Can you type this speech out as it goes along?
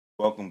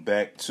Welcome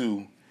back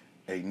to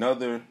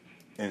another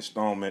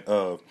installment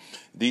of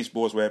the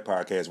Sports Rap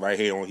Podcast right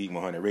here on Heat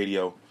 100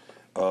 Radio.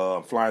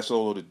 Flying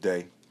solo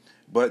today.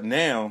 But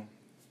now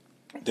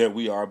that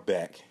we are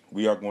back,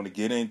 we are going to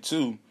get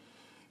into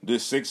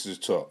this Sixers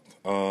talk.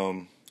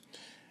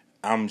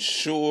 I'm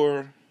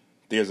sure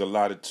there's a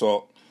lot of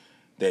talk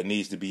that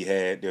needs to be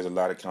had. There's a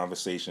lot of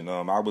conversation.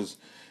 I was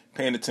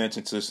paying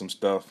attention to some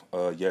stuff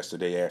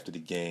yesterday after the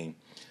game.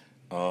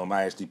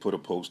 I actually put a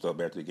post up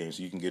after the game,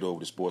 so you can get over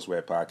to Sports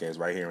Rap Podcast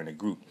right here in the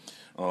group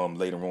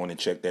later on and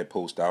check that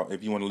post out.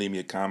 If you want to leave me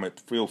a comment,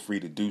 feel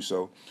free to do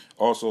so.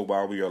 Also,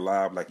 while we are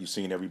live, like you've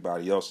seen,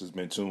 everybody else has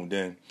been tuned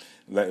in,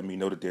 letting me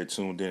know that they're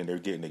tuned in and they're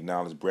getting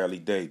acknowledged. Bradley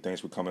Day, thanks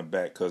for coming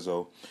back,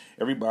 cuzzo.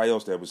 Everybody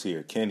else that was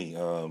here, Kenny,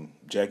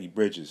 Jackie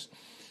Bridges,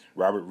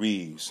 Robert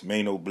Reeves,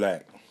 Mano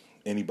Black,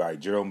 anybody,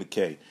 Gerald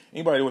McKay,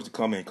 anybody that wants to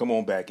come in, come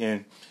on back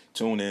in,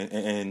 tune in,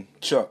 and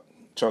Chuck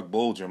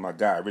Bolger, my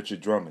guy, Richard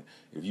Drummond.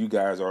 If you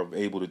guys are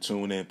able to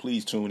tune in,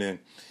 please tune in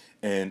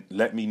and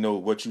let me know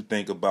what you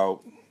think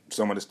about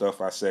some of the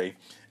stuff I say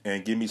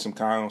and give me some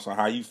comments on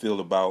how you feel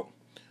about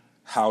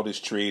how this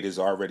trade is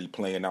already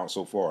playing out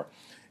so far.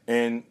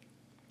 And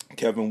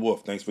Kevin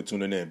Wolf, thanks for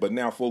tuning in. But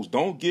now, folks,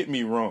 don't get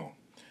me wrong.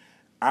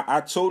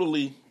 I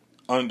totally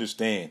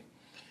understand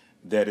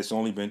that it's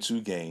only been 2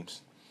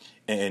 games,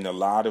 and a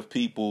lot of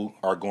people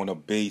are going to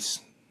base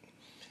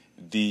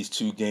these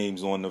 2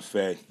 games on the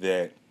fact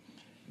that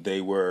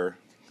they were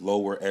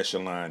lower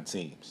echelon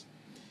teams.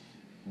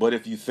 But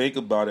if you think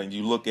about it and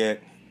you look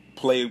at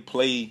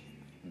play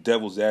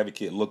devil's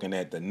advocate looking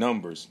at the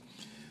numbers,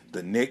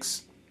 the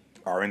Knicks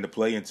are in the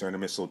play-in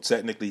tournament, so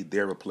technically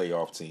they're a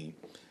playoff team,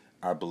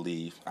 I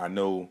believe. I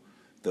know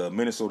the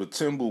Minnesota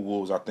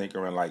Timberwolves, I think,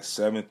 are in like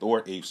 7th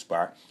or 8th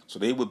spot, so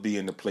they would be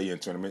in the play-in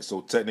tournament,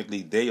 so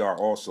technically they are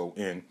also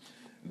in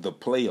the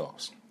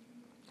playoffs.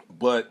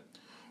 But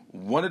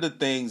one of the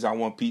things I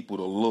want people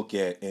to look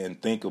at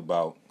and think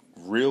about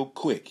real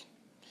quick,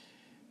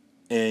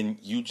 and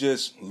you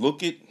just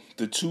look at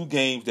the 2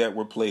 games that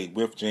were played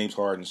with James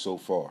Harden so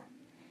far,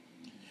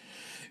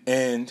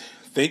 and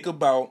think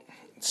about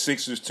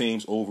Sixers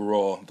teams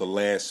overall the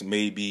last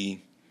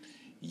maybe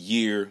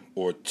year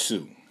or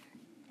 2.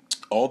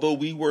 Although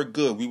we were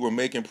good, we were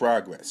making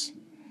progress.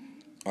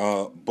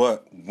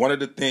 But one of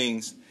the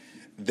things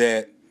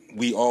that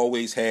we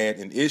always had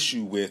an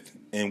issue with,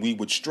 and we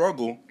would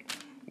struggle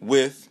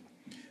with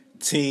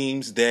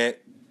teams that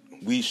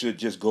we should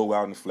just go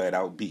out and flat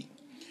out beat.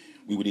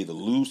 We would either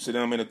lose to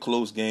them in a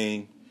close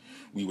game,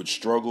 we would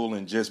struggle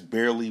and just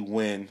barely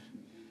win,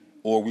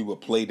 or we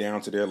would play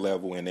down to their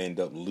level and end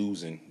up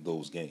losing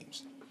those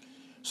games.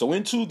 So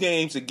in 2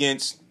 games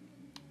against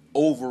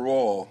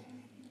overall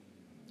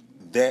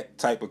that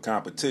type of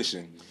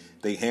competition,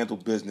 they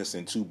handled business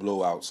in 2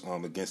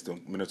 blowouts against the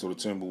Minnesota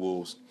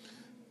Timberwolves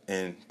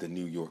and the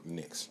New York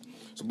Knicks.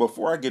 So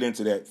before I get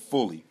into that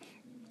fully,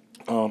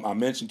 I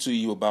mentioned to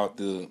you about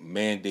the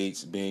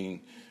mandates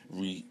being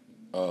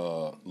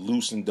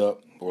loosened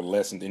up or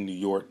lessened in New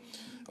York.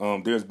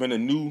 There's been a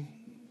new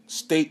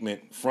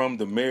statement from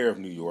the mayor of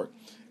New York,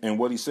 and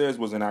what he says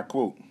was, and I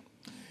quote,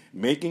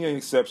 "Making an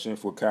exception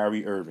for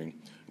Kyrie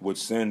Irving would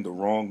send the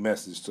wrong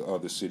message to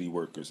other city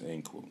workers,"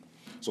 end quote.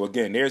 So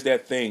again, there's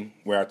that thing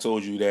where I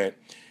told you that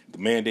the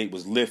mandate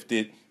was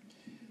lifted,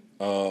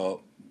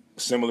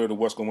 similar to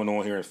what's going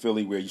on here in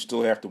Philly, where you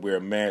still have to wear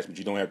a mask, but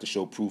you don't have to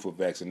show proof of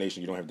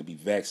vaccination. You don't have to be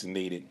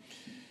vaccinated.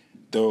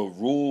 The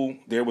rule,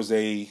 there was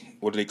a,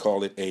 what do they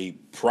call it, a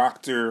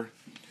proctor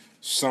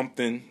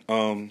something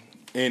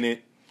in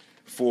it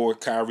for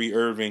Kyrie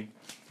Irving.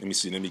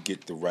 Let me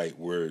get the right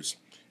words.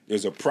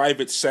 There's a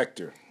private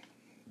sector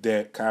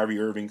that Kyrie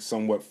Irving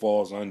somewhat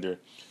falls under,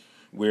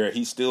 where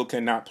he still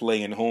cannot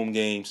play in home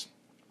games.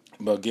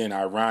 But again,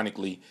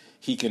 ironically,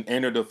 he can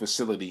enter the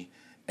facility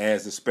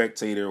as a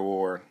spectator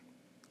or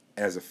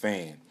as a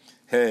fan.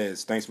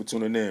 Hez, thanks for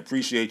tuning in.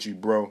 Appreciate you,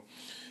 bro.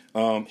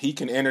 He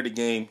can enter the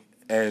game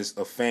as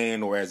a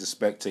fan or as a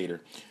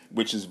spectator,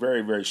 which is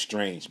very, very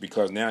strange,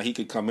 because now he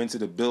could come into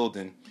the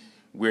building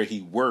where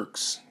he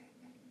works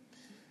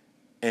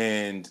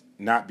and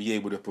not be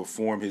able to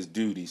perform his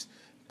duties.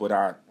 But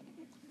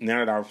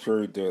now that I've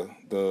heard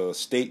the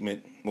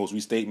statement, most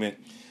recent statement,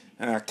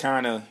 I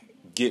kind of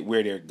get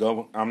where they're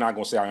going. I'm not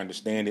going to say I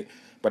understand it,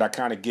 but I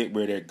kind of get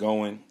where they're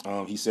going.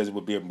 He says it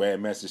would be a bad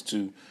message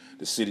to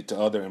the city, to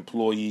other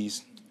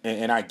employees,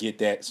 and I get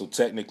that. So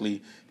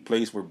technically, the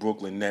place where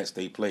Brooklyn Nets,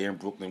 they play in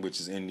Brooklyn, which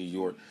is in New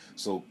York.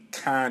 So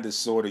kind of,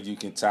 sort of, you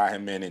can tie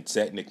him in and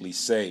technically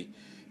say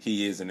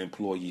he is an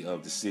employee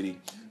of the city.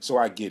 So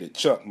I get it.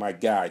 Chuck, my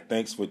guy,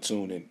 thanks for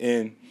tuning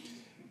in.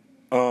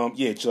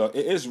 Yeah, Chuck,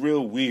 it's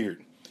real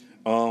weird.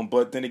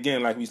 But then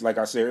again, like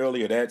I said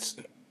earlier, that's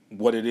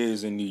what it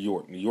is in New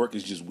York. New York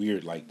is just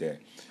weird like that.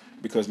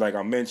 Because like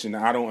I mentioned,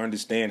 I don't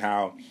understand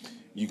how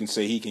you can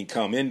say he can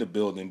come in the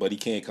building, but he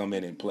can't come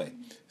in and play.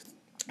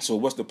 So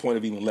what's the point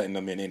of even letting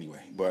them in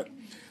anyway? But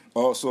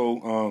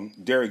also,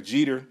 Derek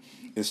Jeter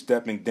is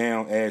stepping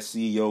down as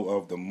CEO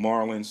of the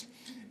Marlins.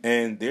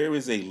 And there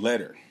is a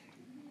letter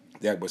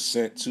that was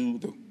sent to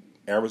the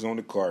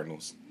Arizona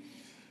Cardinals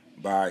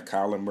by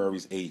Kyler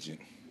Murray's agent,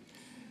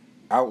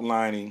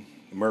 outlining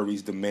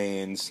Murray's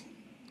demands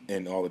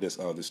and all of this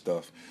other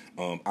stuff.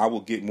 I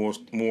will get more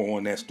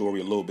on that story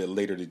a little bit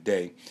later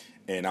today,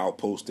 and I'll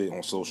post it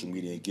on social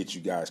media and get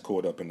you guys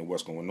caught up into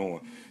what's going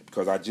on,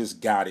 because I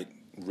just got it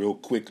real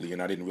quickly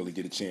and I didn't really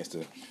get a chance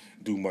to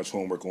do much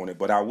homework on it.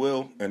 But I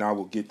will, and I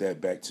will get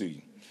that back to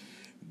you.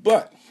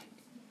 But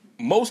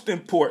most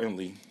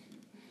importantly,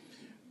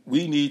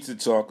 we need to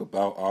talk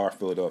about our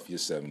Philadelphia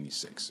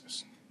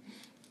 76ers.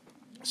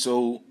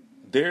 So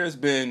there's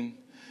been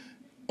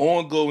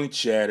ongoing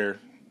chatter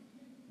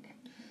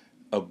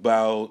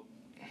about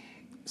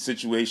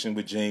situation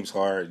with James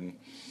Harden.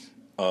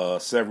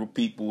 Several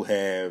people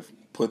have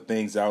put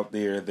things out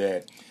there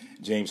that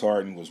James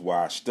Harden was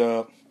washed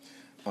up.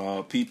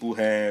 People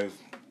have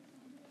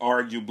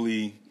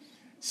arguably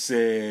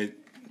said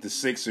the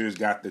Sixers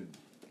got the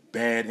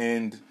bad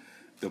end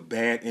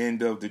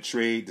of the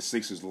trade. The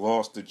Sixers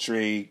lost the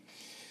trade.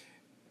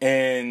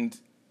 And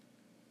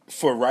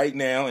for right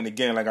now, and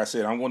again, like I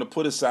said, I'm going to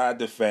put aside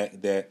the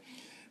fact that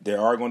there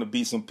are going to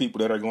be some people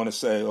that are going to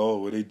say, oh,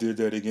 well, they did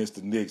that against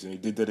the Knicks and they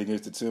did that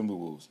against the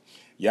Timberwolves.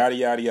 Yada,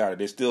 yada, yada.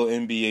 They're still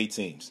NBA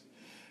teams.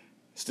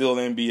 Still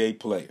NBA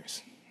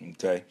players.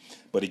 Okay?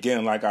 But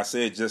again, like I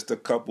said just a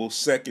couple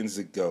seconds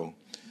ago,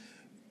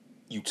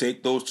 you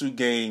take those two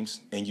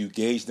games and you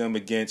gauge them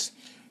against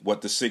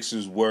what the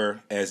Sixers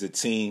were as a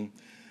team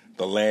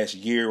the last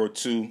year or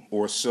two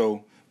or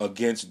so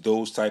against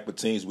those type of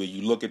teams, where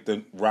you look at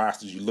the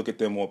rosters, you look at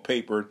them on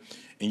paper,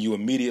 and you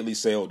immediately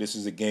say, oh, this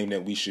is a game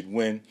that we should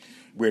win,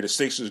 where the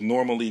Sixers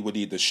normally would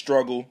either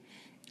struggle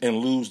and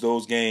lose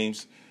those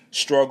games,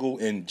 struggle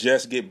and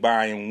just get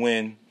by and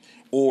win,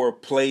 or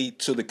play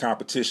to the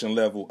competition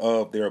level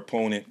of their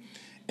opponent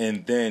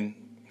and then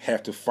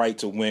have to fight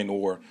to win,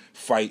 or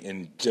fight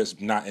and just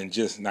not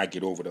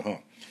get over the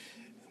hump.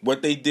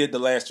 What they did the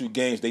last two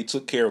games, they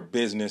took care of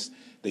business.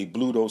 They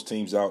blew those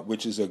teams out,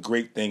 which is a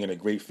great thing and a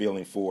great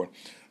feeling for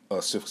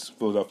a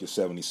Philadelphia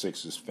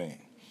 76ers fan.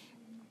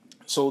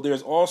 So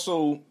there's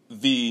also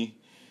the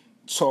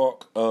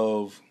talk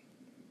of,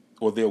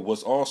 or there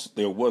was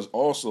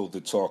also the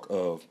talk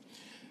of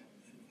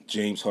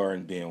James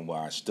Harden being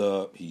washed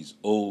up. He's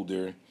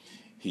older.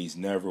 He's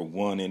never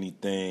won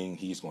anything.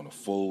 He's going to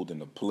fold in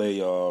the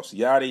playoffs.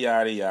 Yada,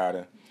 yada,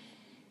 yada.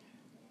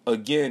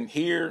 Again,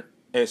 here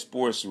at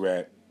Sports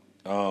Rap,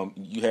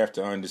 you have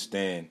to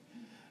understand,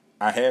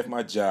 I have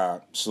my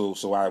job,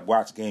 so I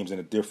watch games in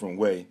a different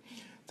way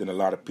than a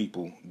lot of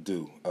people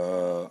do.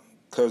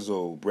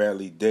 Cuzzo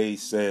Bradley Day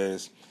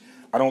says,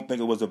 I don't think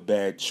it was a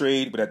bad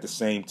trade, but at the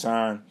same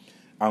time,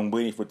 I'm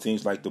waiting for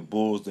teams like the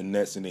Bulls, the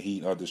Nets, and the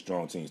Heat, other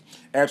strong teams.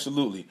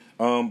 Absolutely.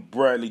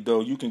 Bradley,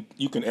 though, you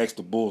can X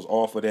the Bulls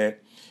off of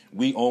that.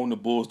 We own the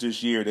Bulls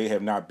this year. They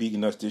have not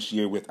beaten us this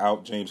year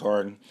without James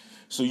Harden.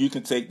 So you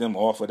can take them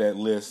off of that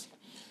list.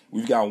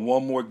 We've got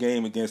one more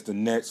game against the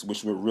Nets,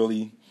 which will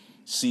really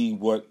see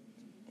what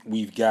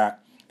we've got.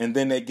 And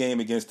then that game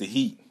against the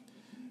Heat,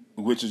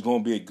 which is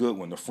going to be a good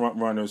one. The front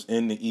runners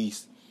in the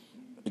East,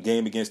 the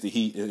game against the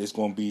Heat is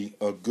going to be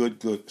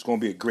it's going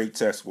to be a great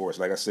test for us.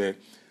 Like I said,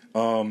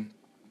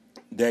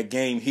 that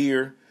game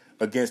here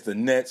against the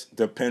Nets,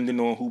 depending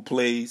on who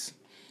plays,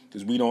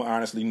 because we don't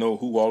honestly know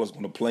who all is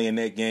going to play in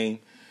that game.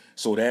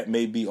 So that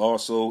may be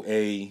also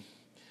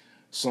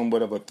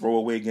somewhat of a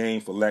throwaway game,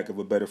 for lack of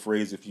a better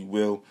phrase, if you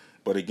will.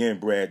 But again,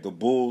 Brad, the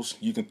Bulls,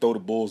 you can throw the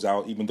Bulls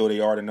out, even though they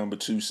are the number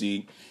 2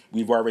 seed.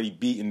 We've already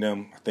beaten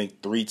them, I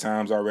think, 3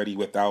 times already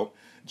without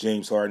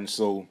James Harden.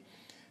 So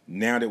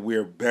now that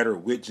we're better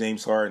with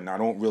James Harden, I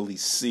don't really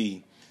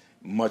see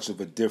much of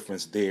a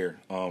difference there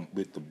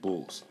with the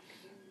Bulls.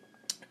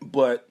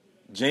 But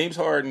James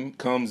Harden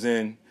comes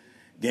in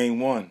game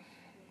 1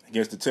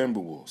 against the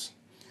Timberwolves.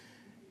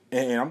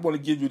 And I'm going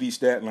to give you these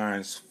stat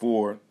lines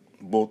for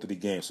both of the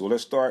games. So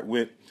let's start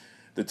with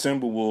the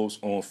Timberwolves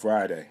on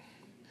Friday.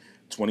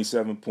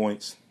 27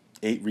 points,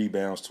 8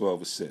 rebounds,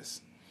 12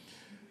 assists.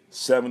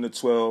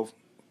 7-12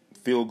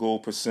 field goal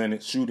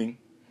percentage shooting.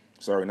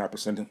 7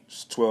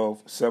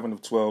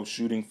 of 12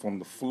 shooting from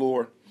the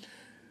floor.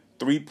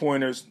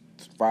 3-pointers,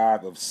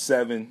 5 of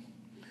 7.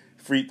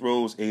 Free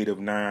throws, 8 of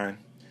 9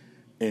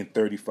 in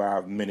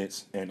 35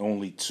 minutes, and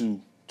only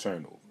 2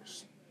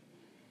 turnovers.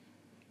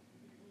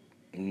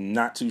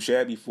 Not too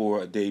shabby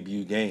for a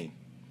debut game,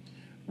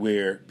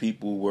 where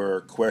people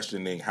were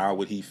questioning how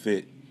would he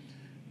fit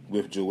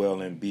with Joel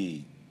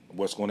Embiid.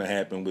 What's going to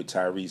happen with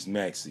Tyrese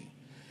Maxey?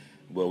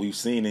 Well, we've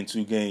seen in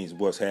 2 games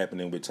what's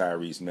happening with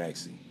Tyrese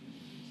Maxey.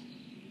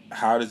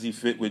 How does he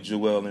fit with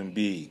Joel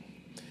Embiid?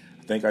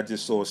 I think I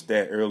just saw a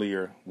stat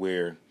earlier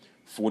where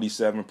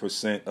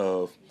 47%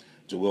 of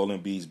Joel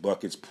Embiid's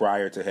buckets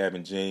prior to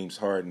having James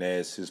Harden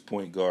as his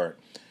point guard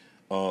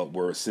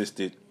were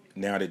assisted.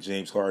 Now that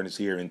James Harden is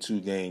here in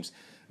 2 games,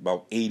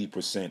 about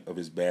 80% of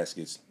his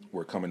baskets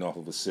were coming off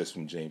of assists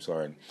from James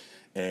Harden.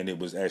 And it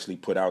was actually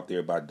put out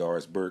there by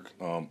Doris Burke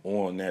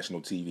on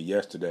national TV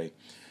yesterday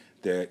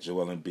that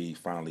Joel Embiid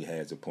finally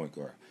has a point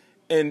guard.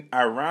 And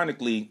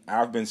ironically,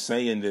 I've been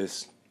saying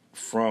this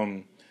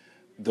from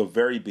the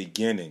very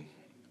beginning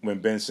when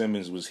Ben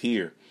Simmons was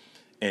here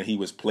and he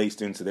was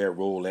placed into that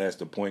role as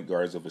the point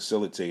guard, as a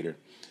facilitator.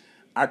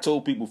 I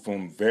told people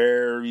from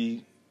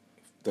the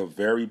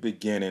very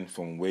beginning,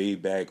 from way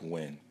back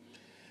when,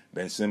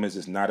 Ben Simmons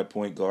is not a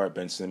point guard.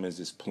 Ben Simmons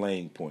is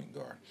playing point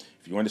guard.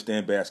 If you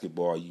understand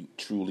basketball, you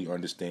truly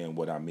understand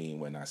what I mean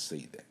when I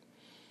say that.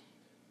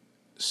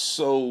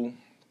 So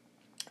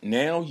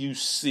now you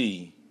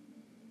see,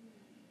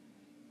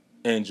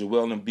 and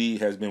Joel Embiid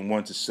has been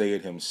one to say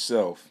it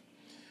himself,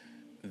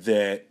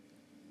 that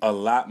a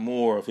lot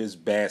more of his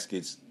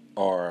baskets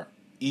are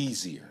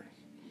easier.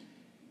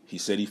 He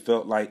said he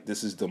felt like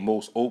this is the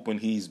most open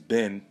he's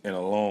been in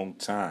a long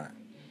time,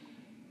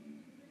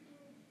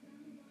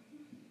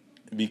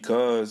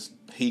 because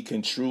he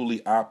can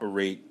truly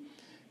operate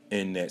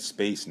in that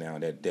space now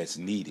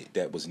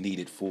that was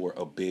needed for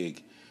a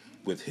big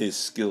with his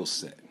skill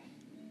set.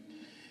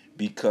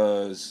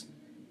 Because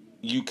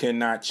you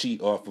cannot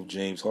cheat off of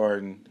James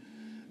Harden.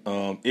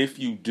 If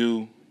you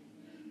do,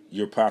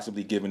 you're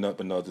possibly giving up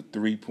another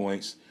 3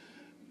 points,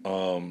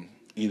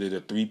 either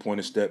the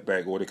three-pointer step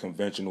back or the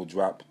conventional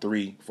drop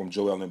three from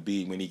Joel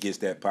Embiid when he gets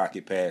that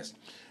pocket pass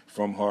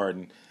from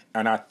Harden.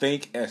 And I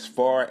think as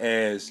far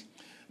as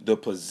the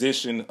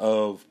position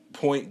of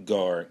point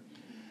guard,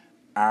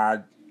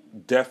 I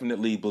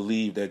definitely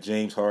believe that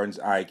James Harden's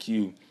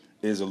IQ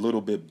is a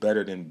little bit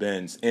better than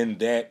Ben's in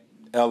that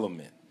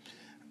element.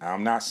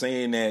 I'm not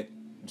saying that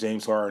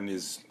James Harden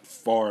is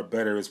far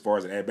better as far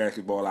as an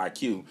basketball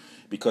IQ,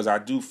 because I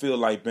do feel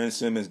like Ben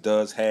Simmons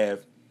does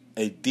have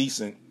a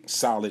decent,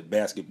 solid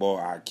basketball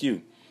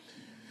IQ.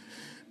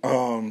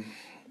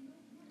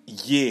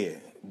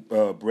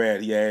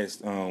 Brad, he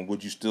asked,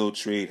 would you still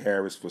trade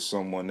Harris for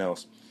someone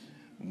else?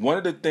 One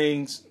of the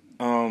things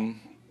going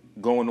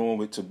on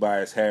with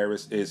Tobias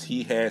Harris is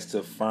he has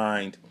to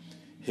find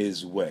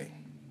his way.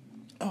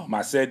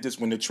 I said this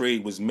when the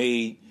trade was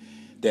made,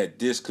 that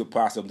this could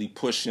possibly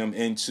push him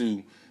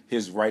into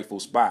his rightful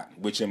spot,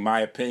 which in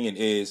my opinion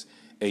is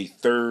a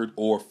third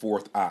or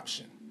fourth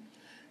option.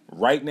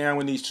 Right now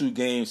in these two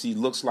games, he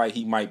looks like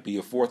he might be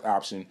a fourth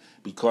option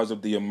because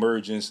of the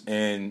emergence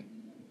and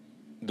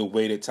the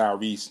way that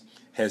Tyrese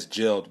has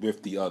gelled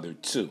with the other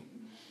two.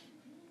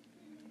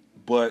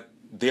 But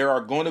there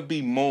are going to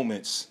be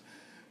moments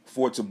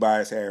for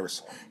Tobias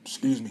Harris,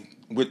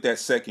 with that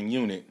second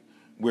unit,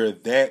 where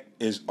that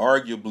is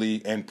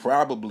arguably and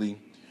probably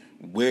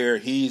where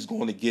he's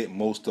going to get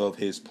most of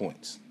his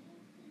points.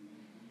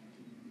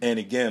 And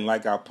again,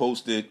 like I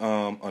posted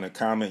on a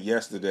comment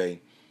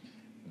yesterday,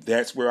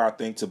 that's where I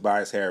think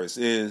Tobias Harris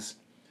is.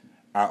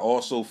 I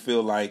also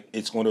feel like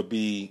it's going to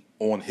be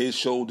on his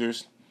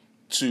shoulders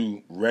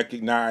to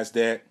recognize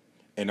that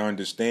and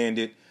understand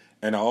it.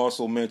 And I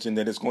also mentioned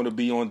that it's going to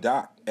be on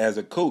Doc as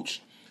a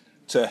coach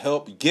to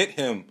help get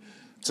him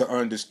to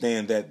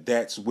understand that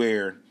that's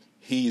where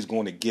he's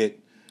going to get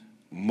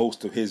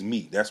most of his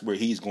meat. That's where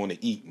he's going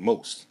to eat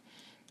most.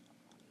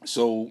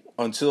 So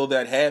until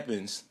that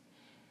happens,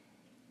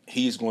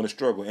 he's going to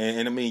struggle.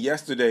 And I mean,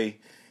 yesterday,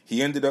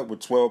 he ended up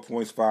with 12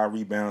 points, 5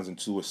 rebounds, and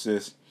 2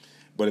 assists.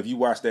 But if you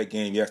watched that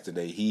game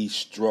yesterday, he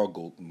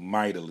struggled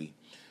mightily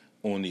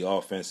on the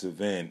offensive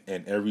end,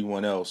 and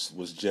everyone else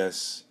was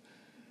just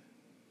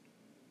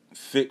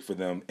fit for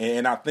them.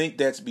 And I think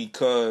that's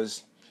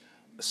because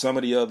some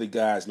of the other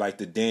guys, like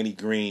the Danny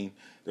Green,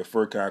 the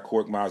Furkan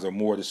Korkmaz, are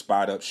more the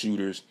spot-up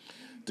shooters.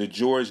 The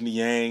George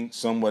Niang,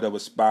 somewhat of a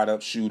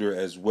spot-up shooter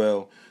as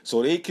well.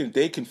 So they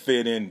can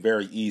fit in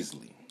very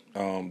easily.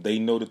 They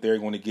know that they're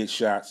going to get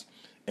shots,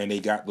 and they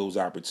got those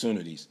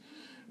opportunities.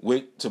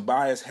 With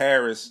Tobias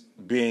Harris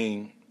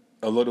being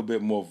a little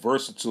bit more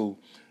versatile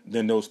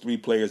than those three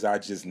players I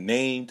just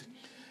named,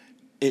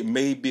 it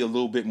may be a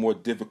little bit more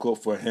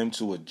difficult for him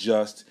to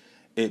adjust.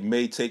 It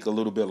may take a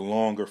little bit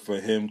longer for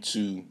him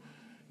to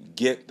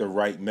get the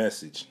right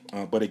message.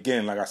 But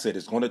again, like I said,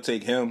 it's going to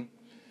take him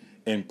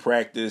in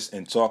practice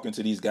and talking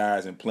to these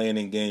guys and playing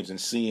in games and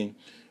seeing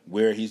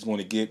where he's going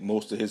to get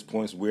most of his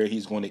points, where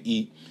he's going to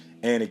eat.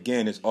 And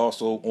again, it's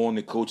also on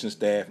the coaching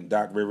staff,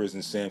 Doc Rivers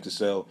and Sam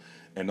Cassell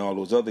and all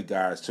those other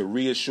guys, to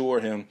reassure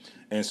him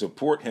and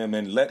support him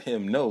and let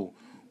him know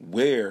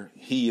where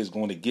he is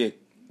going to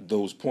get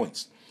those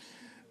points.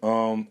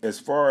 As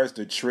far as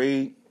the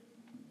trade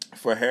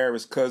for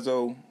Harris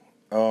Cuzzo,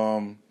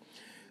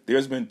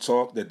 there's been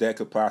talk that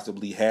could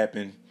possibly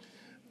happen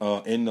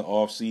in the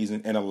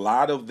offseason, and a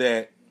lot of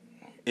that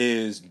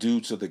is due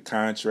to the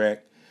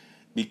contract,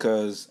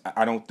 because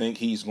I don't think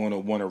he's going to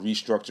want to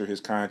restructure his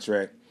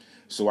contract.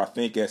 So I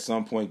think at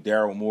some point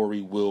Daryl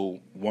Morey will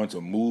want to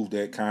move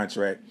that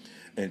contract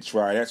and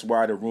try. That's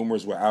why the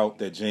rumors were out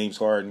that James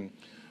Harden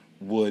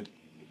would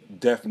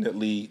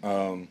definitely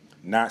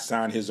not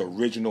sign his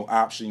original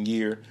option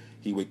year.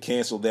 He would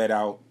cancel that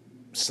out,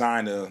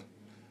 sign a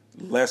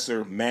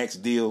lesser max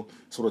deal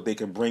so that they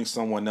can bring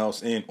someone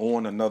else in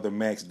on another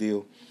max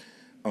deal.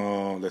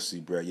 Let's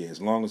see, Brad. Yeah,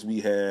 as long as we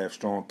have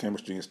strong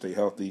chemistry and stay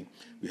healthy,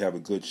 we have a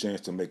good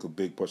chance to make a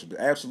big push.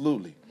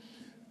 Absolutely.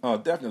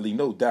 Definitely,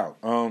 no doubt.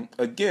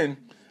 Again,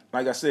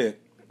 like I said,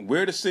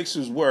 where the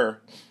Sixers were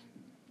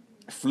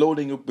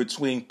floating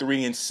between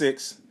 3 and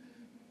 6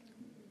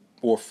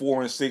 or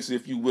 4-6,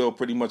 if you will,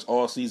 pretty much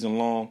all season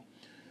long.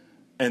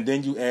 And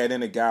then you add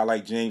in a guy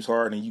like James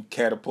Harden and you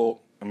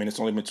catapult. I mean, it's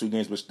only been 2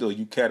 games, but still,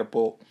 you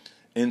catapult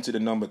into the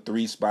number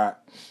 3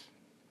 spot.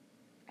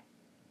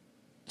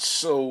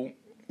 So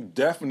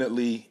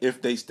definitely,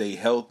 if they stay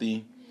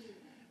healthy,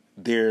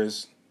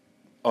 there's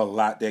a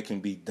lot that can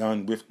be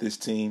done with this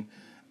team.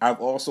 I've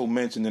also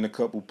mentioned in a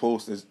couple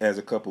posts as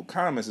a couple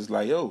comments, it's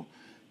like, yo,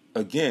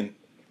 again,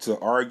 to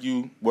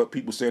argue what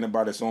people saying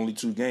about it's only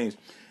 2 games.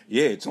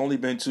 Yeah, it's only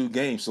been 2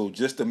 games. So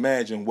just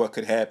imagine what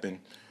could happen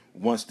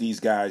once these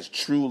guys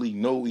truly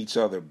know each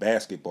other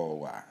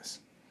basketball-wise.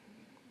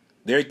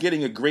 They're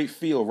getting a great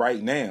feel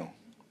right now.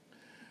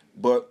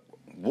 But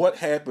what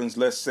happens,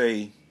 let's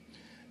say,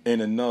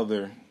 in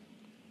another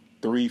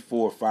 3,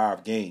 4,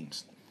 5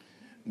 games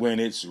when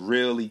it's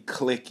really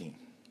clicking?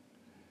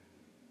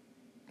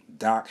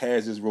 Doc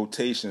has his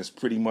rotations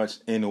pretty much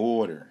in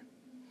order.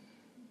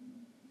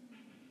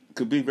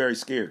 Could be very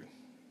scary.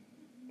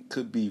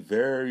 Could be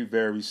very,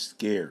 very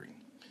scary.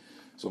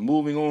 So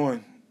moving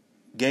on,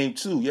 Game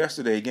 2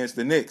 yesterday against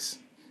the Knicks.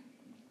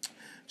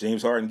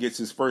 James Harden gets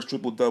his first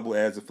triple-double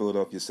as a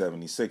Philadelphia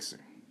 76er.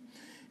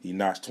 He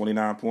notched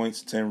 29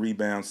 points, 10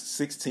 rebounds,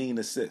 16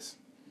 assists.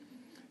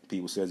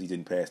 People says he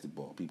didn't pass the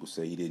ball. People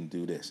say he didn't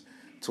do this.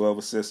 12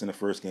 assists in the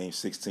first game,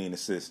 16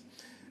 assists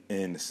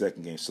in the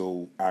second game.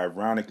 So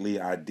ironically,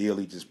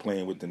 ideally, just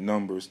playing with the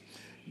numbers.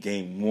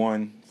 Game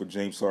 1 for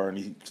James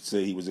Harden, he could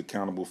say he was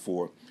accountable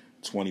for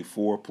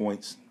 24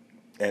 points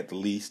at the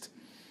least.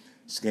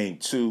 It's Game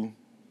 2,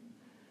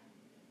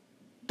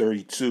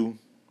 32.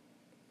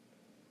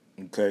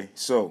 Okay,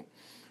 so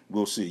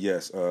we'll see.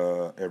 Yes,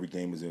 every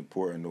game is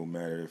important, no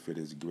matter if it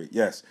is great.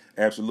 Yes,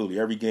 absolutely.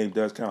 Every game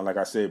does count. Like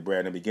I said, Brad,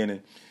 in the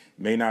beginning,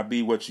 may not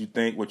be what you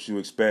think, what you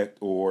expect,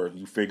 or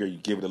you figure you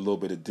give it a little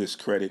bit of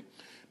discredit.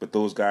 But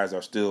those guys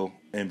are still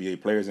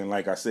NBA players. And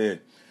like I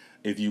said,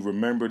 if you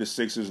remember the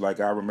Sixers like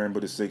I remember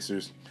the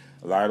Sixers,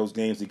 a lot of those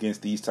games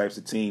against these types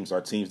of teams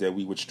are teams that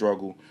we would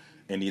struggle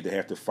and either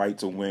have to fight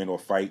to win or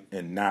fight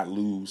and not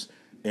lose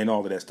and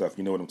all of that stuff.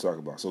 You know what I'm talking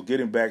about. So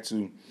getting back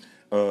to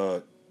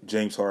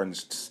James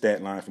Harden's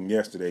stat line from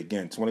yesterday.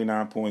 Again,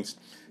 29 points,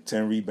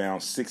 10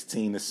 rebounds,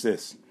 16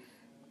 assists.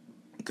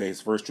 Okay,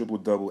 his first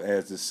triple-double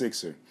as the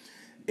Sixer.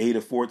 8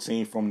 of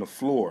 14 from the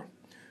floor.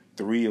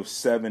 3 of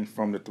 7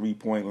 from the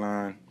three-point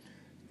line.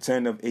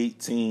 10 of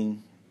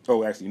 18.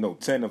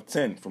 10 of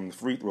 10 from the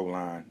free throw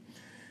line.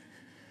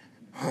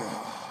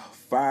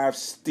 5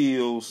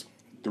 steals,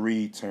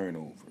 3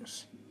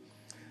 turnovers.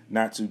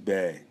 Not too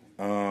bad.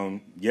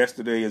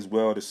 Yesterday as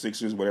well, the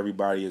Sixers, what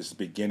everybody is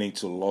beginning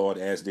to laud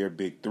as their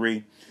big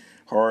 3.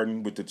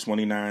 Harden with the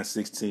 29,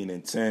 16,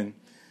 and 10.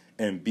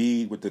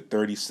 Embiid with the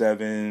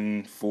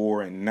 37,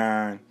 4, and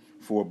 9.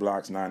 4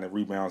 blocks, 9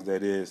 rebounds,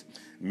 that is.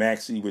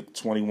 Maxey with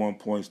 21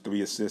 points,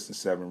 3 assists, and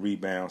 7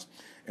 rebounds.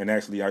 And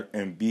actually,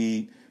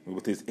 Embiid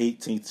with his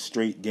 18th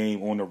straight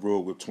game on the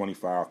road with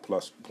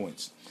 25-plus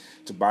points.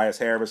 Tobias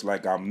Harris,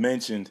 like I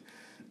mentioned,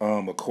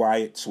 a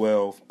quiet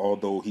 12,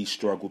 although he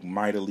struggled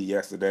mightily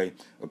yesterday.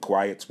 A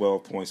quiet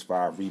 12 points,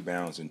 5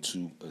 rebounds, and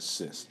 2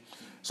 assists.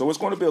 So it's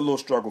going to be a little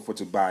struggle for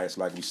Tobias,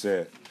 like we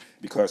said,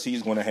 because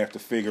he's going to have to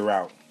figure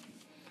out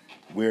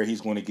where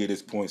he's going to get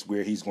his points,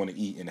 where he's going to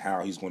eat, and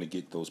how he's going to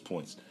get those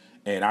points.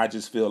 And I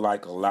just feel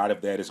like a lot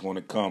of that is going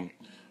to come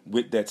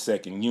with that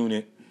second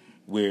unit,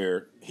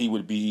 where he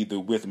would be either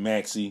with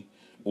Maxey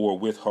or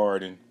with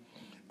Harden,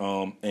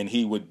 and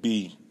he would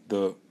be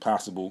the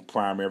possible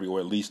primary, or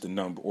at least the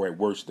number, or at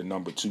worst the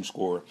number 2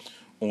 scorer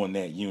on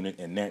that unit,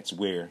 and that's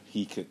where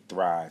he could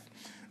thrive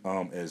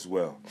as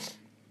well.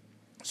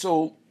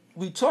 So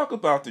we talk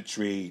about the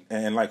trade,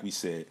 and like we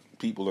said,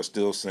 people are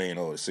still saying,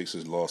 oh, the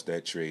Sixers lost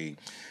that trade.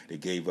 They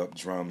gave up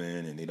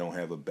Drummond, and they don't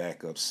have a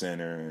backup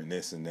center, and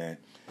this and that.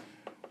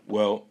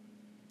 Well,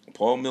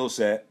 Paul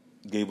Millsap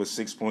gave us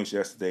 6 points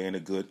yesterday in a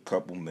good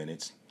couple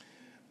minutes.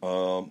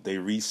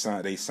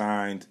 They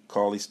signed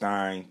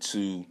Cauley-Stein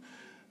to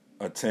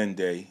a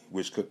 10-day,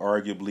 which could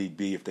arguably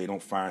be, if they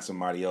don't find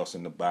somebody else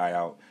in the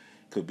buyout,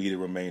 could be the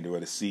remainder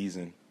of the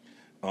season.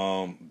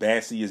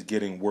 Bassey is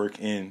getting work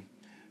in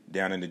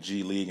down in the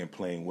G League and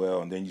playing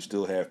well, and then you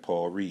still have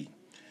Paul Reed.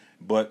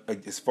 But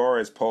as far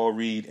as Paul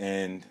Reed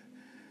and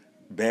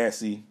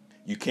Bassey,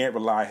 you can't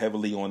rely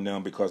heavily on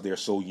them because they're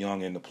so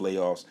young in the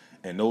playoffs,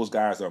 and those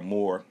guys are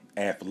more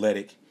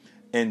athletic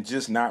and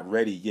just not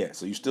ready yet.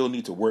 So you still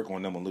need to work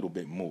on them a little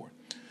bit more.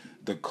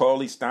 The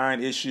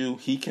Cauley-Stein issue,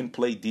 he can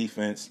play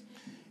defense.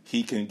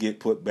 He can get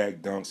put back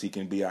dunks. He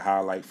can be a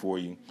highlight for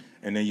you.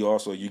 And then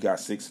you got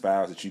 6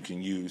 fouls that you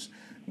can use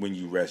when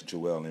you rest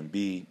Joel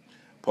Embiid.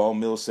 Paul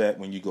Millsap,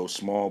 when you go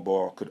small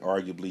ball, could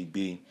arguably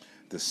be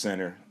the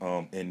center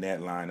in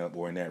that lineup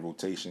or in that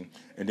rotation.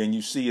 And then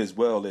you see as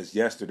well as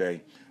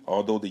yesterday,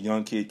 although the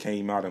young kid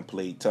came out and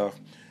played tough,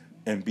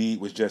 Embiid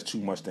was just too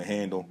much to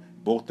handle.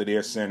 Both of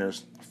their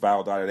centers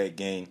fouled out of that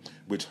game,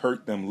 which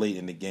hurt them late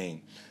in the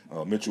game.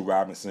 Mitchell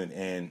Robinson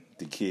and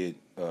the kid,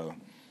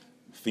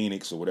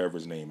 Phoenix or whatever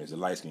his name is, the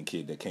light-skinned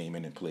kid that came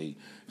in and played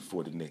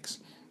for the Knicks.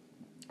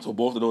 So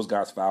both of those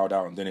guys fouled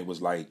out, and then it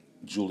was like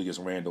Julius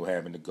Randle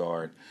having to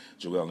guard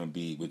Joel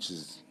Embiid, which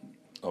is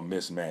a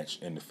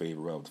mismatch in the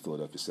favor of the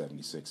Philadelphia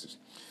 76ers.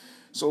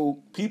 So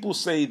people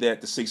say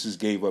that the Sixers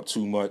gave up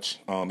too much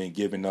in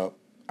giving up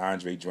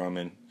Andre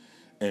Drummond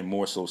and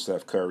more so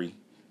Seth Curry,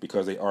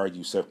 because they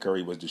argue Seth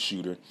Curry was the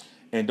shooter.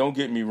 And don't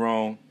get me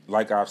wrong,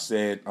 like I've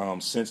said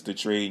since the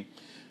trade,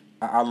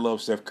 I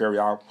love Seth Curry.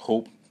 I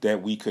hope that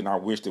I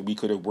wish that we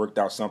could have worked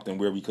out something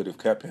where we could have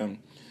kept him,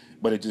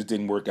 but it just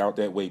didn't work out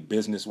that way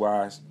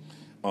business-wise.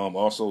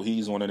 Also,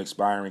 he's on an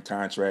expiring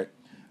contract.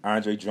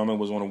 Andre Drummond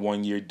was on a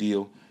one-year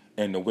deal,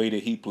 and the way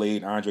that he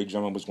played, Andre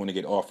Drummond was going to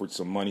get offered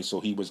some money,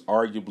 so he was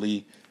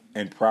arguably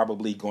and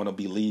probably going to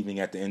be leaving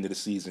at the end of the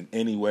season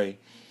anyway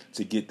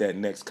to get that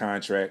next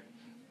contract.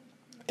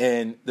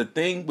 And the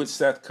thing with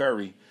Seth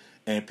Curry,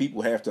 and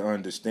people have to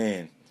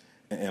understand,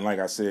 and like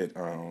I said,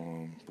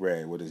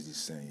 Brad, what is he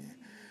saying?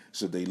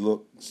 Should they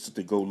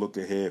go look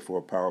ahead for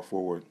a power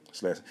forward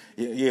 /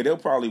 Yeah, they'll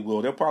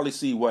probably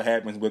see what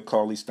happens with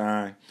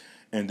Cauley-Stein,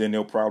 and then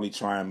they'll probably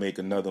try and make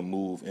another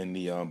move in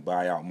the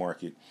buyout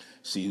market,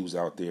 see who's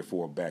out there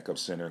for a backup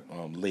center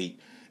late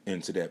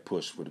into that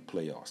push for the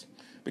playoffs.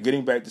 But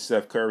getting back to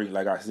Seth Curry,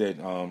 like I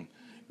said,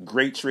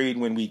 great trade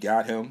when we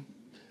got him.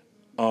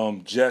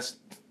 Just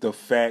the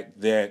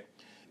fact that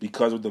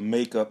because of the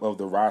makeup of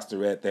the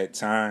roster at that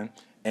time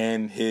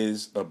and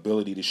his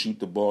ability to shoot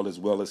the ball as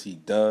well as he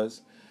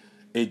does,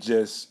 it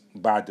just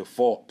by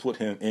default put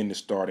him in the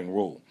starting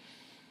role.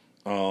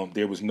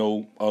 There was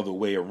no other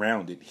way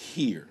around it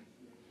here.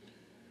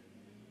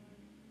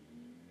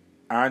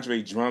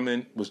 Andre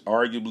Drummond was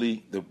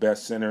arguably the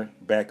best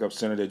backup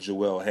center that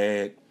Joel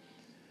had.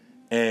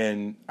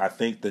 And I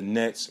think the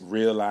Nets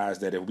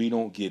realized that if we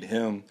don't get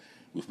him,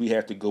 if we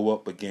have to go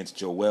up against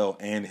Joel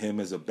and him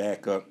as a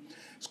backup,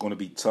 it's going to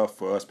be tough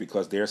for us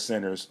because their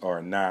centers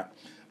are not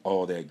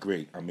all that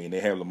great. I mean,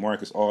 they have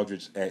LaMarcus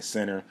Aldridge at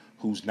center,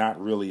 who's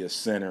not really a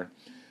center.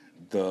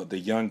 The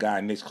young guy,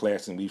 Nick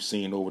Claxton, we've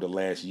seen over the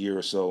last year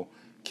or so,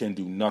 can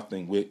do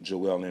nothing with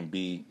Joel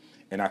Embiid.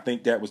 And I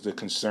think that was the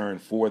concern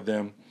for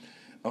them,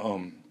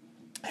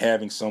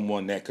 having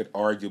someone that could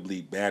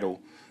arguably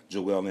battle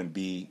Joel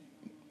Embiid.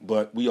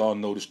 But we all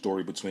know the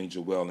story between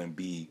Joel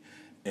Embiid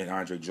and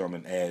Andre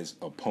Drummond as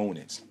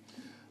opponents.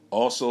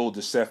 Also,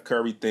 the Seth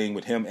Curry thing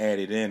with him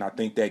added in, I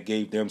think that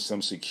gave them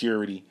some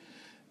security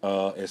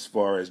as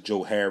far as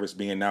Joe Harris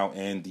being out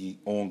and the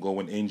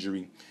ongoing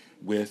injury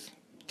with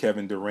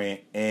Kevin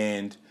Durant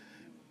and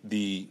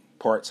the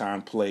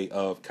part-time play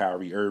of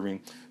Kyrie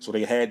Irving. So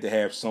they had to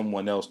have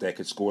someone else that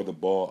could score the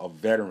ball, a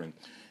veteran.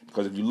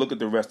 Because if you look at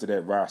the rest of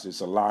that roster, it's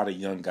a lot of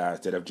young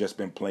guys that have just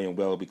been playing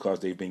well because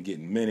they've been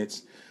getting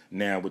minutes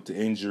now with the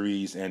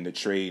injuries and the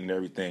trade and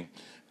everything.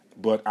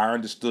 But I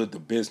understood the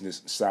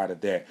business side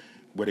of that,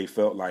 where they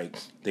felt like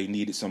they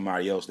needed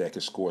somebody else that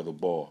could score the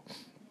ball.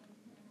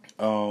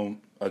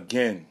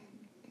 Again,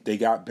 they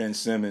got Ben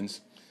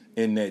Simmons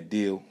in that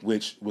deal,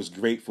 which was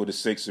great for the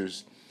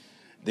Sixers.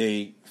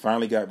 They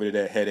finally got rid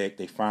of that headache.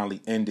 They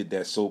finally ended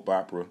that soap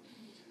opera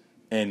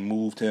and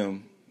moved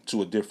him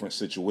to a different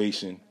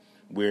situation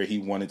where he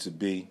wanted to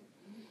be.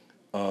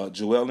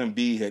 Joel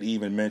Embiid had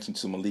even mentioned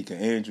to Malika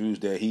Andrews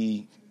that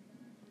he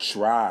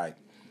tried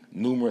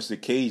numerous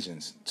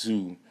occasions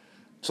to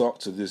talk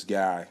to this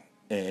guy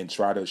and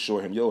try to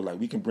assure him, like,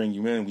 we can bring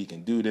you in, we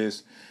can do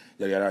this.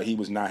 He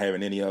was not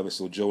having any of it.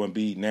 So Joel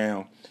Embiid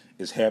now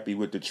is happy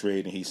with the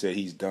trade, and he said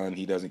he's done.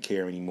 He doesn't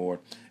care anymore.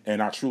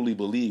 And I truly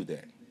believe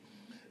that.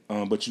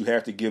 But you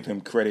have to give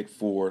him credit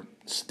for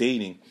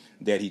stating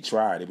that he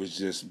tried. It was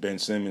just Ben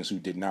Simmons who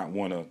did not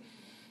want to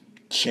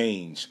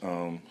change,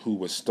 who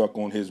was stuck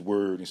on his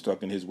word and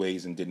stuck in his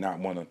ways and did not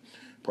want to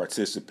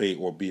participate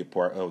or be a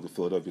part of the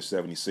Philadelphia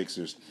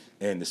 76ers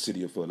and the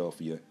city of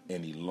Philadelphia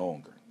any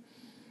longer.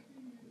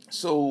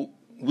 So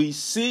we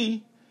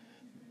see,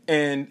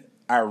 and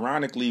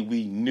ironically,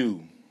 we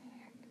knew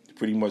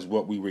pretty much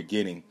what we were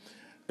getting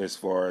as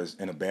far as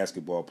in a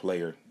basketball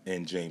player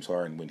in James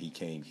Harden when he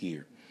came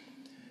here.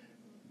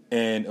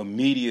 And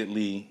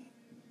immediately,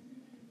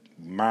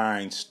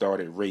 minds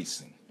started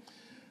racing.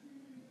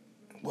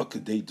 What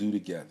could they do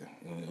together?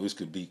 This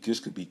could be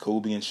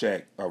Kobe and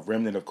Shaq, a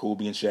remnant of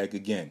Kobe and Shaq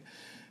again.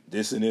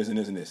 This and this and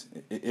this and this.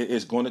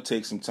 It's going to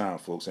take some time,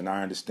 folks, and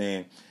I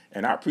understand.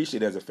 And I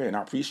appreciate, as a fan,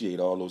 I appreciate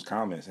all those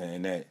comments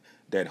and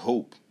that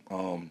hope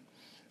and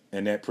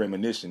that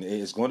premonition.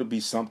 It's going to be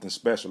something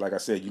special. Like I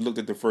said, you looked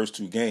at the first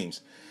two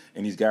games,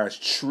 and these guys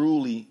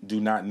truly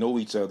do not know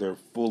each other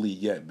fully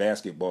yet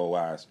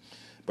basketball-wise.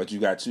 But you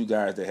got two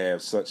guys that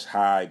have such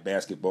high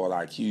basketball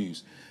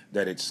IQs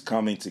that it's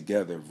coming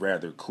together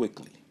rather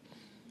quickly.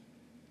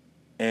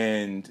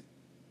 And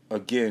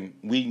again,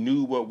 we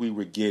knew what we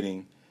were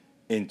getting.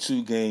 In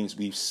 2 games,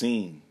 we've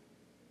seen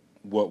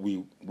what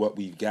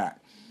we've got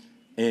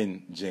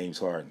in James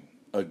Harden.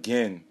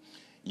 Again,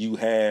 you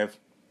have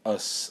a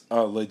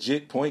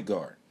legit point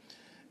guard.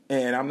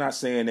 And I'm not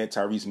saying that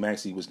Tyrese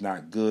Maxey was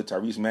not good.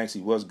 Tyrese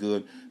Maxey was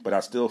good, but I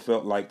still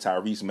felt like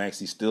Tyrese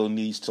Maxey still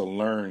needs to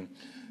learn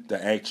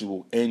the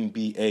actual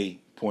NBA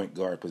point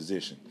guard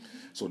position.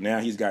 So now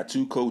he's got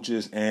 2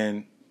 coaches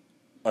and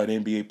an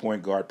NBA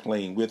point guard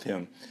playing with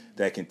him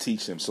that can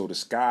teach him. So the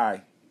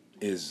sky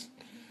is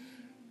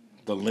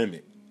the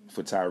limit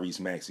for Tyrese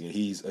Maxey, and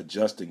he's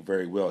adjusting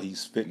very well.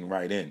 He's fitting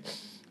right in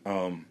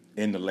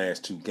the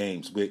last 2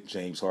 games with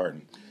James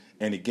Harden.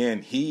 And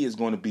again, he is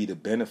going to be the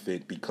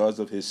benefit because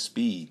of his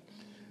speed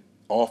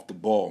off the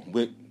ball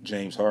with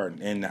James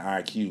Harden and the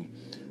IQ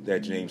that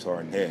James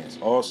Harden has.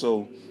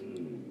 Also,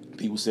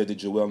 people said that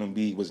Joel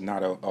Embiid was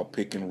not a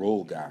pick and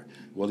roll guy.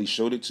 Well, he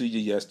showed it to you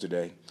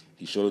yesterday.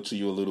 He showed it to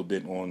you a little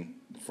bit on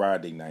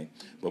Friday night,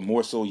 but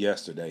more so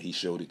yesterday, he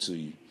showed it to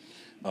you.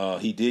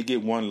 He did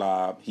get one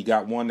lob. He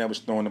got one that was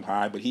throwing him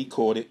high, but he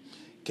caught it,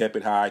 kept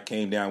it high,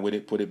 came down with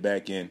it, put it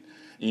back in.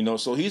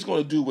 So he's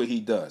going to do what he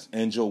does.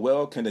 And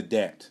Joel can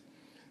adapt.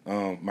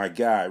 My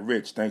guy,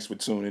 Rich, thanks for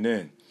tuning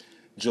in.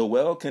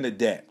 Joel can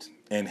adapt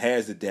and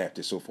has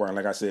adapted so far. And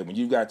like I said, when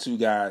you've got 2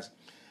 guys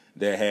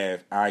that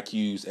have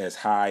IQs as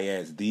high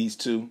as these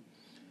 2,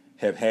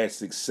 have had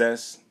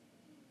success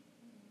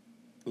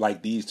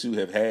like these 2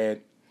 have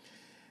had,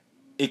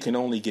 it can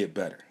only get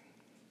better.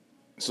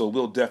 So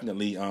we'll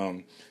definitely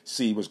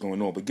see what's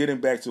going on. But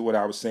getting back to what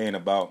I was saying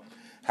about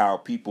how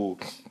people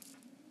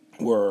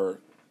were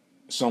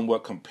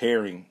somewhat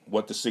comparing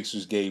what the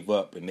Sixers gave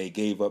up, and they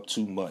gave up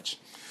too much.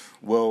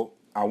 Well,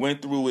 I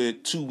went through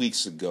it 2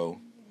 weeks ago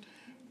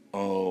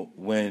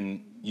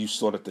when you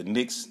saw that the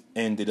Nets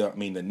ended up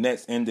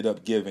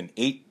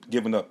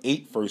giving up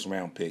 8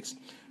 first-round picks,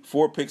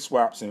 4 pick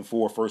swaps, and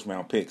 4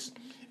 first-round picks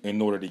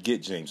in order to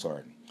get James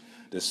Harden.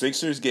 The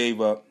Sixers gave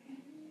up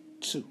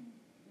 2.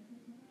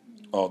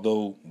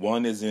 Although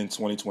one is in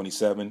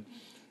 2027,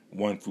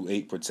 1 through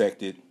 8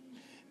 protected.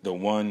 The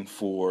one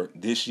for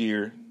this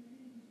year,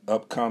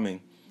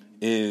 upcoming,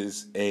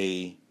 is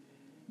a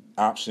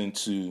option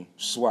to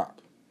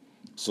swap.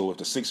 So if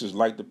the Sixers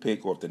like the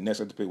pick, or if the Nets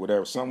like the pick,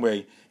 whatever, some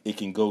way it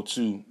can go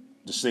to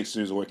the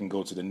Sixers or it can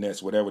go to the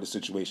Nets, whatever the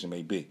situation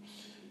may be.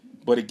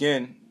 But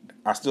again,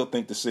 I still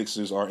think the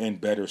Sixers are in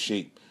better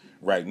shape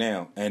right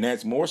now. And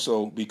that's more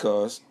so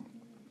because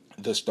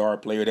the star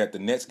player that the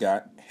Nets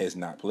got has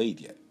not played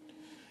yet.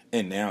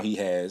 And now he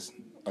has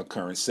a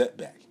current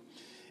setback.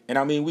 And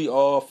I mean, we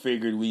all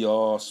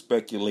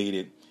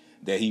speculated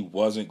that he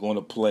wasn't going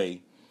to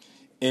play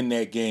in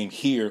that game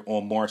here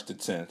on March the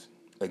 10th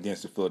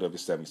against the Philadelphia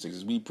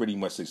 76ers. We pretty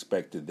much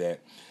expected that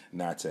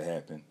not to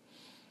happen.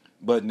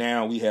 But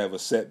now we have a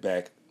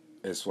setback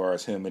as far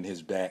as him and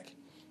his back,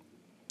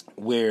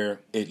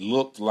 where it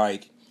looked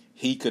like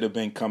he could have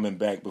been coming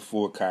back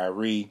before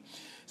Kyrie.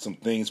 Some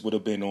things would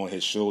have been on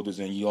his shoulders,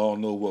 and you all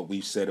know what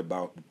we've said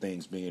about the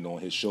things being on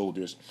his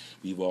shoulders.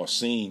 We've all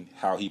seen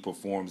how he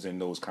performs in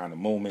those kind of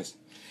moments.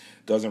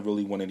 Doesn't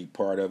really want any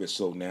part of it,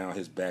 so now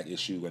his back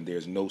issue, and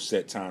there's no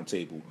set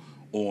timetable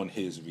on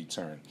his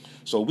return.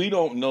 So we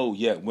don't know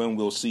yet when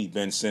we'll see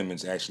Ben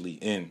Simmons actually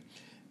in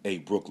a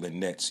Brooklyn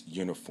Nets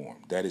uniform.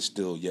 That is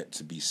still yet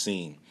to be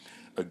seen.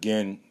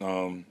 Again,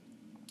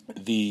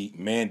 the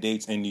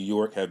mandates in New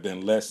York have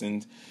been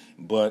lessened,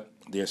 but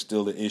there's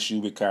still an issue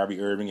with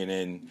Kyrie Irving. And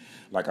then,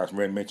 like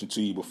I mentioned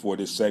to you before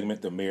this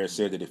segment, the mayor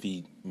said that if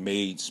he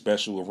made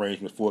special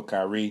arrangements for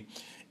Kyrie,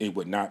 it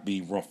would not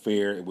be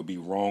fair. It would be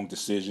wrong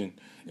decision.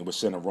 It would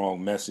send a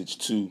wrong message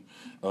to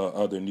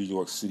other New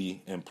York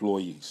City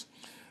employees.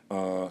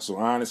 So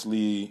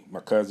honestly,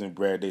 my cousin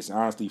Brad Dason,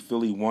 honestly,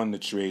 Philly won the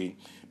trade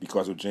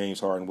because of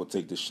James Harden will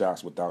take the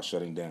shots without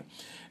shutting down.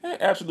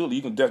 And absolutely,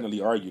 you can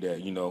definitely argue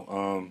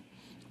that.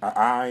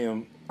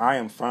 I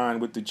am fine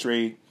with the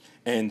trade.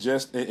 And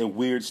just a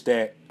weird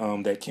stat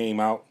that came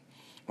out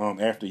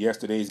after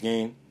yesterday's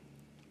game,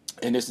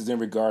 and this is in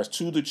regards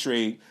to the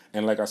trade.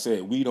 And like I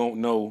said, we don't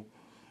know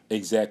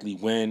exactly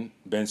when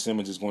Ben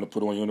Simmons is going to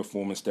put on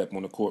uniform and step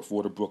on the court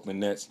for the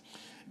Brooklyn Nets.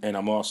 And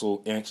I'm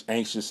also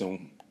anxious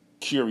and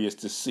curious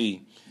to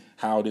see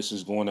how this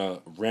is going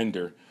to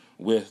render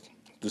with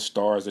the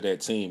stars of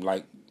that team,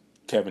 like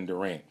Kevin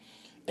Durant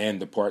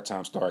and the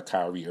part-time star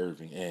Kyrie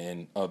Irving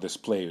and other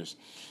players,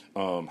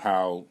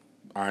 how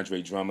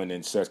Andre Drummond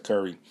and Seth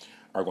Curry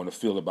are going to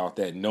feel about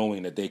that,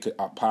 knowing that they could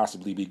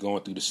possibly be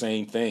going through the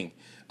same thing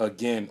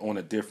again on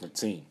a different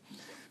team.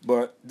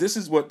 But this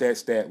is what that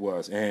stat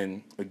was.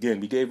 And again,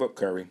 we gave up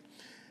Curry.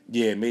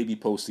 Yeah, maybe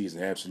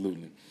postseason,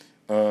 absolutely.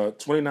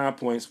 29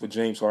 points for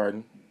James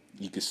Harden.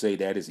 You could say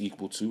that is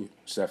equal to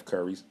Seth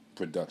Curry's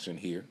production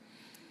here.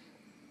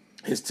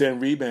 His 10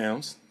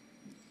 rebounds,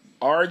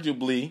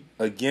 arguably,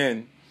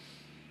 again,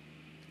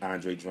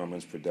 Andre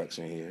Drummond's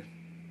production here.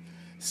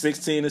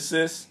 16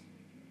 assists,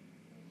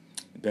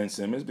 Ben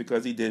Simmons,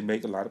 because he did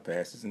make a lot of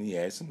passes and he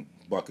had some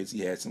buckets,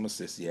 he had some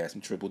assists, he had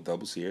some triple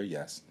doubles here,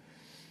 yes.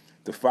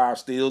 The 5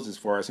 steals, as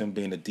far as him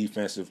being a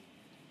defensive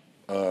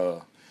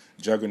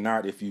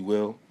juggernaut, if you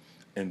will,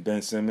 and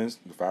Ben Simmons,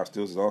 the 5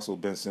 steals is also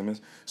Ben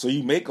Simmons. So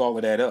you make all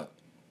of that up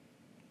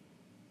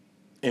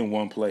in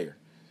one player,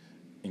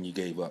 and you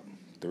gave up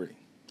 3.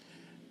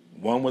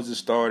 One was a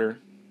starter,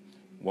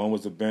 one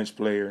was a bench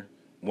player,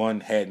 one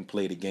hadn't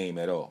played a game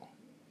at all.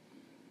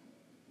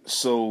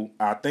 So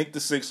I think the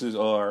Sixers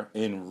are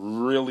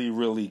in really,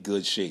 really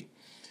good shape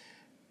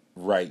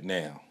right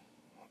now.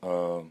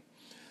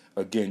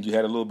 Again, you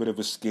had a little bit of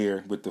a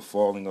scare with the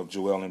falling of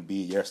Joel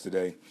Embiid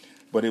yesterday,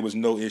 but it was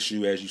no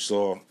issue, as you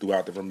saw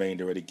throughout the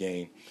remainder of the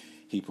game.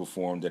 He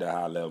performed at a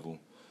high level.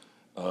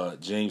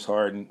 James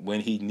Harden,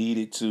 when he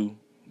needed to,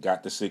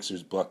 got the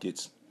Sixers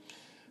buckets,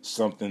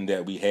 something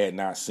that we had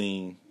not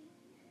seen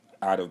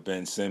out of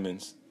Ben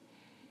Simmons.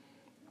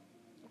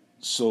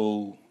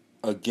 So,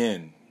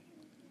 again,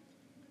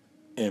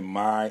 in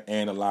my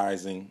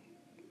analyzing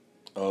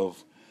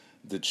of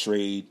the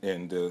trade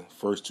and the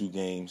first two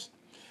games,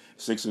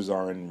 Sixers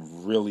are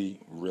in really,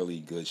 really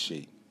good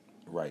shape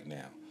right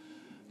now.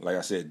 Like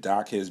I said,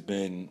 Doc has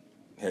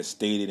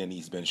stated, and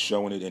he's been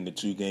showing it in the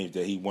two games,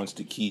 that he wants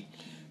to keep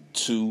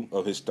two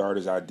of his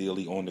starters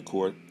ideally on the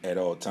court at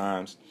all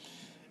times.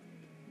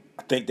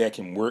 I think that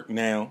can work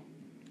now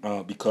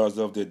because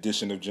of the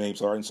addition of James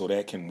Harden, so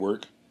that can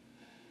work.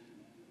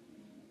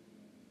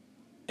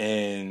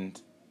 And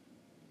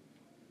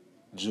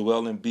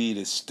Joel Embiid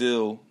is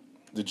still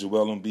the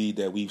Joel Embiid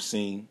that we've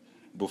seen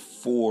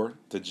before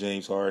the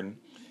James Harden,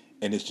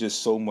 and it's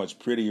just so much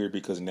prettier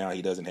because now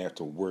he doesn't have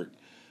to work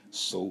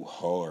so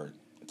hard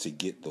to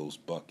get those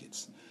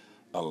buckets.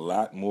 A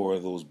lot more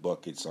of those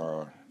buckets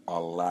are a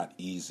lot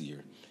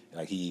easier.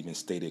 Like he even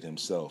stated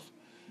himself,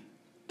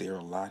 they're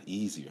a lot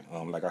easier.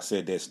 Like I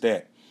said, that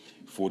stat,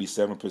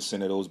 47%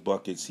 of those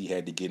buckets he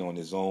had to get on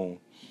his own.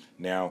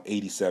 Now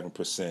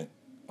 87%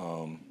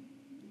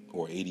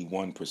 or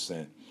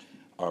 81%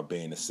 are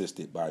being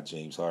assisted by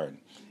James Harden.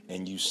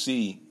 And you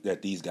see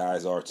that these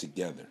guys are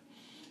together.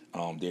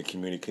 They're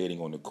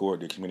communicating on the court.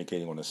 They're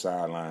communicating on the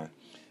sideline.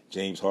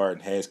 James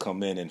Harden has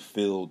come in and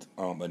filled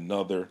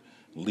another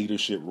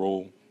leadership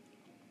role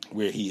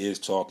where he is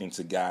talking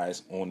to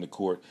guys on the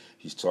court.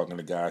 He's talking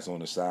to guys on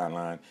the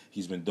sideline.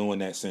 He's been doing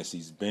that since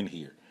he's been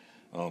here.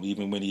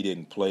 Even when he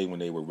didn't play, when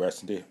they were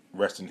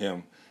resting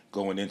him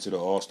going into the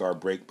All-Star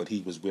break, but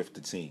he was with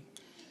the team.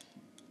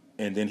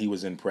 And then he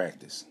was in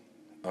practice.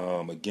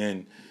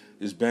 Again,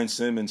 this Ben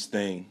Simmons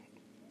thing,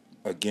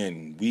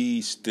 again,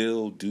 we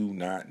still do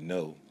not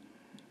know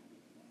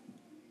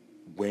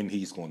when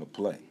he's going to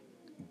play.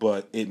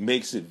 But it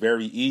makes it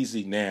very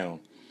easy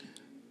now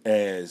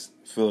as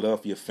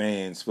Philadelphia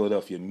fans,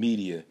 Philadelphia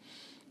media,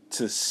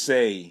 to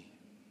say,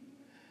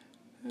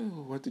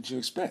 oh, what did you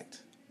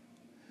expect?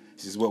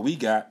 This is what we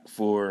got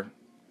for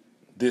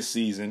this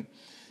season.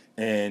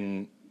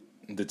 And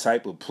the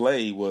type of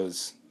play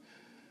was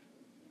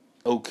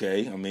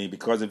okay. I mean,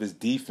 because of his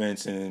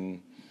defense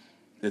and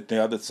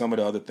some of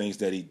the other things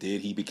that he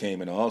did, he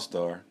became an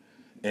all-star.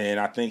 And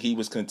I think he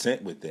was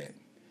content with that.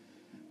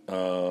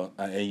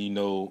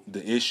 And,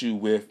 the issue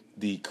with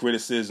the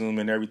criticism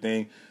and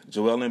everything,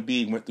 Joel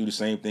Embiid went through the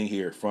same thing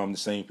here from the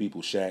same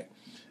people, Shaq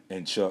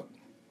and Chuck.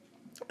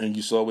 And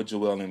you saw what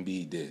Joel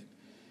Embiid did.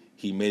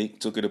 He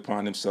took it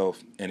upon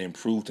himself and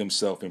improved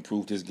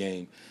his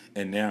game,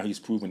 and now he's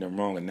proven them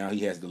wrong, and now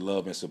he has the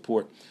love and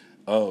support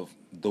of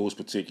those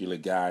particular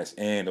guys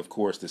and, of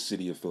course, the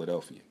city of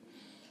Philadelphia.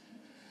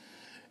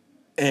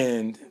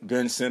 And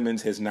Ben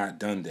Simmons has not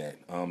done that.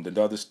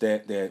 The other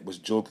stat that was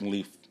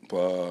jokingly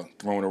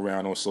thrown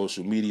around on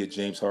social media,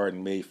 James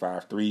Harden made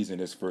 5 threes,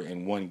 and it's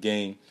in one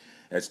game.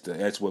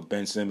 That's what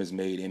Ben Simmons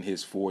made in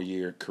his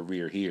 4-year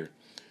career here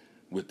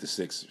with the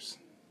Sixers.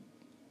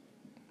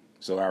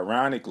 So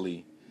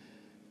ironically,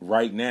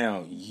 right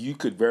now, you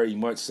could very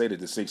much say that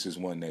the Sixers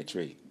won that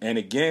trade. And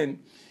again,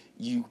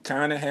 you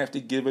kind of have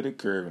to give it a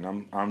curve,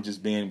 and I'm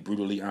just being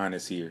brutally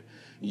honest here.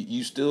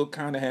 You still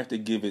kind of have to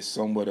give it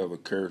somewhat of a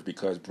curve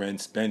because Ben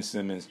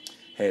Simmons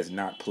has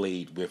not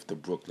played with the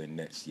Brooklyn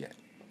Nets yet.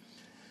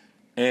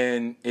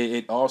 And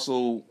it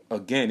also,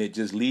 again, it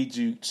just leads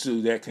you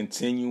to that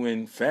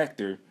continuing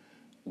factor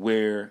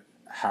where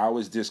how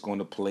is this going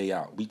to play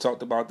out? We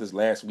talked about this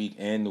last week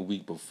and the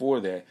week before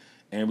that,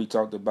 and we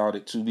talked about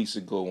it 2 weeks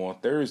ago on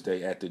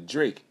Thursday at the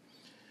Drake.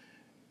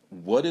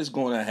 What is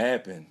going to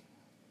happen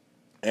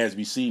as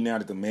we see now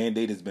that the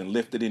mandate has been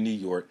lifted in New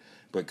York,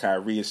 but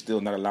Kyrie is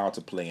still not allowed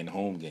to play in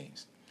home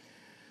games?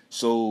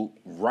 So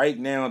right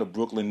now the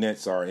Brooklyn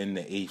Nets are in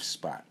the 8th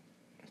spot.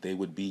 They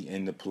would be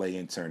in the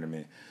play-in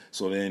tournament.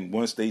 So then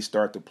once they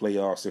start the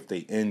playoffs, if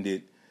they end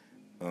it,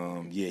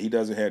 he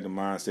doesn't have the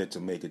mindset to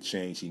make a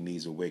change. He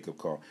needs a wake-up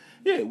call.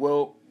 Yeah,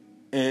 well,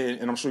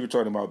 and I'm sure you're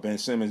talking about Ben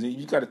Simmons.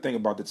 You got to think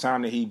about the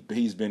time that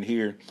he's been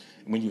here.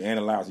 When you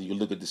analyze it, you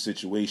look at the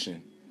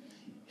situation.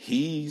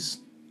 He's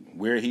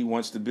where he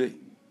wants to be,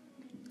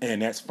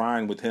 and that's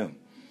fine with him.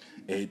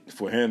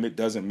 For him, it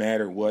doesn't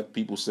matter what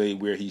people say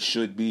where he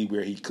should be,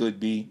 where he could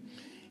be.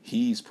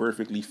 He's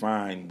perfectly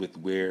fine with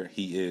where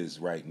he is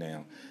right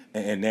now.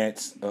 And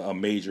that's a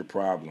major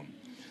problem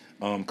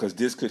because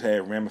this could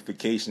have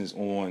ramifications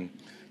on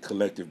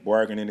collective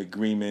bargaining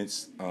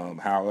agreements,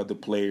 how other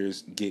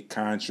players get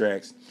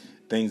contracts,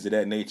 things of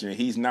that nature. And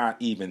he's not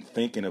even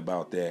thinking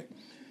about that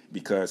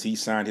because he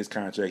signed his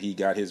contract, he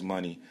got his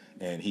money,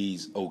 and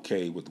he's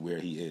okay with where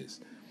he is.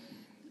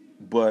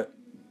 But,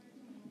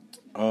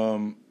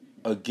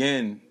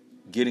 again,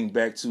 getting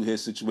back to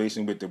his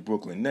situation with the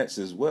Brooklyn Nets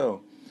as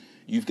well,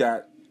 you've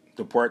got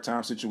the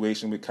part-time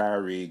situation with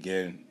Kyrie,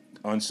 again,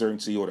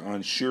 uncertainty or the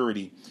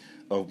unsurety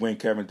of when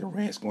Kevin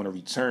Durant's going to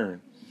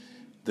return.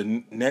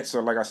 The Nets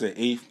are, like I said,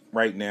 8th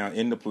right now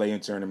in the play-in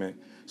tournament.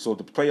 So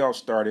the playoffs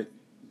started.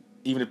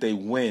 Even if they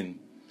win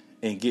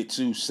and get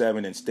to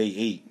 7 and stay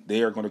 8,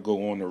 they are going to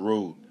go on the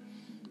road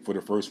for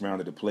the first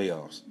round of the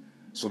playoffs.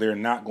 So they're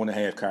not going to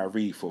have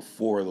Kyrie for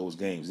 4 of those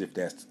games if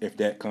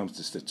that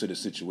comes to the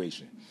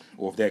situation,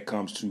 or if that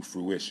comes to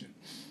fruition.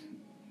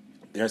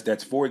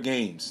 That's 4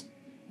 games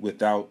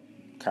without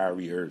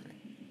Kyrie Irving.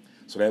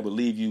 So that would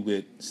leave you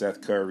with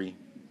Seth Curry,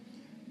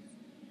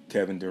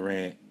 Kevin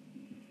Durant,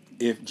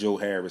 if Joe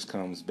Harris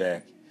comes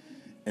back.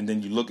 And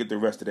then you look at the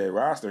rest of that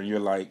roster and you're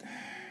like,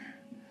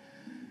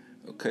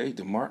 okay,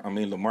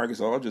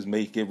 LaMarcus Aldridge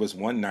may give us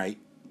one night.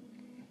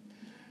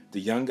 The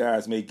young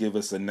guys may give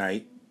us a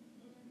night.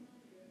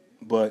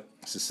 But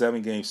it's a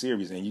 7-game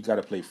series, and you got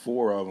to play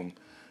 4 of them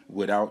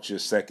without your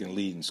second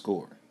leading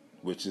scorer,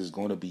 which is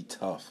going to be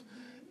tough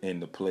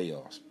in the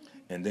playoffs.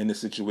 And then the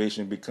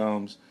situation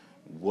becomes,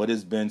 what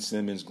is Ben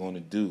Simmons going to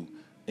do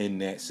in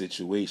that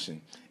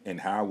situation, and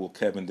how will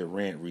Kevin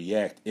Durant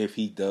react if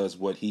he does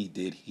what he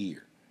did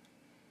here?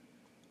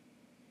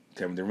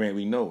 Kevin Durant,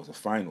 we know, is a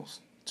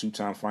finals,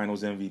 2-time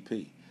finals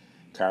MVP.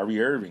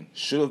 Kyrie Irving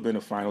should have been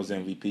a finals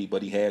MVP,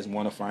 but he has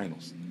won a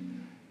finals.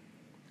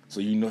 So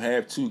you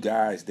have 2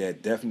 guys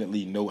that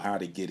definitely know how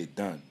to get it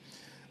done.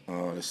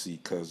 Let's see,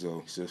 because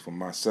just for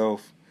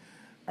myself,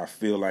 I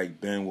feel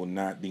like Ben will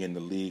not be in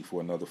the league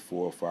for another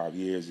 4 or 5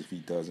 years if he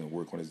doesn't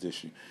work on his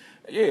issue.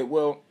 Yeah,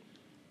 well,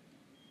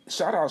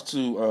 shout outs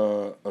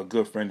to a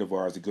good friend of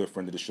ours, a good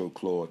friend of the show,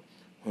 Claude,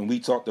 when we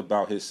talked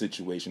about his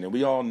situation. And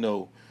we all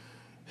know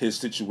his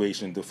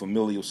situation, the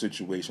familial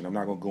situation. I'm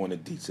not going to go into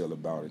detail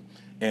about it.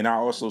 And I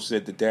also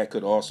said that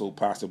could also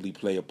possibly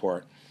play a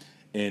part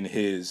in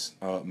his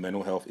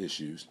mental health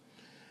issues.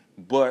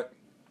 But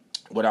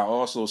what I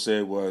also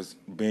said was,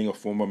 being a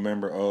former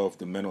member of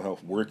the mental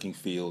health working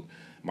field,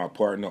 my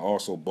partner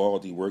also,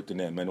 Baldy, worked in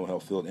that mental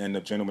health field, and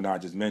the gentleman I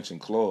just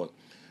mentioned, Claude,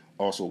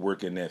 also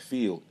worked in that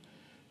field.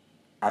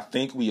 I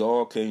think we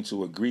all came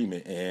to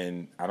agreement,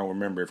 and I don't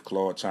remember if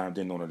Claude chimed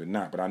in on it or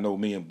not, but I know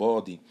me and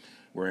Baldy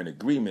were in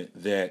agreement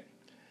that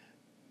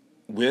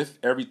with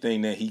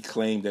everything that he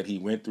claimed that he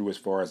went through as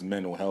far as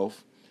mental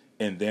health,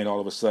 and then all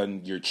of a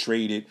sudden you're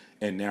traded,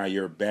 and now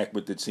you're back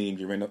with the team,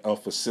 you're in a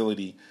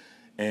facility,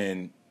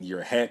 and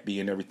you're happy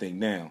and everything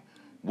now.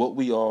 What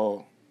we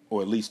all,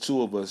 or at least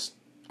 2 of us,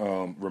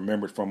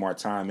 remembered from our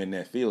time in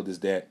that field is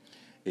that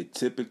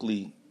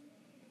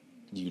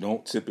you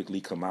don't typically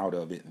come out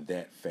of it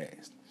that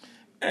fast.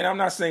 And I'm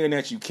not saying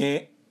that you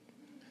can't,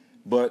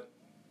 but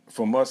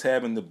from us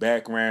having the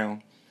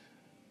background,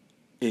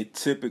 it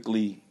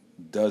typically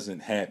doesn't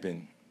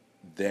happen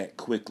that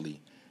quickly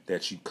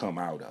that you come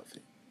out of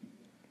it.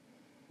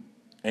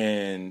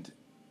 And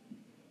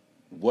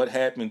what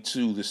happened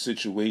to the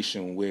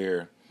situation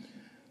where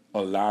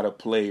a lot of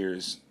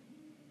players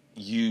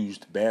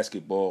used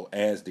basketball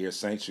as their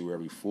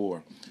sanctuary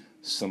for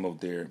some of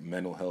their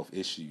mental health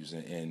issues,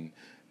 and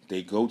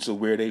they go to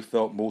where they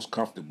felt most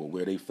comfortable,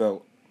 where they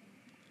felt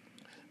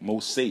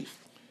most safe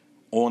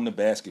on the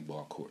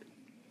basketball court.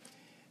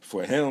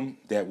 For him,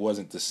 that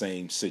wasn't the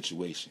same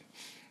situation.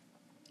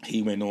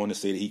 He went on to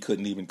say that he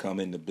couldn't even come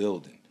in the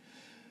building.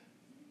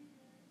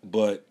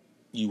 But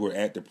you were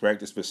at the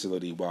practice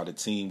facility while the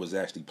team was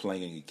actually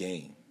playing a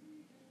game.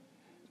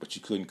 But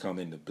you couldn't come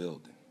in the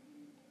building.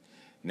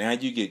 Now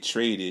you get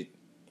traded.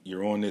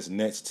 You're on this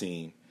Nets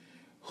team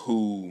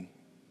who,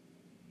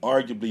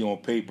 arguably on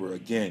paper,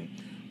 again,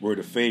 were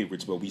the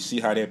favorites. But we see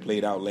how that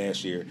played out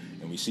last year,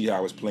 and we see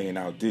how it's playing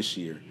out this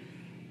year.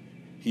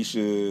 He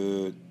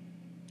should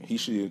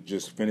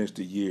just finish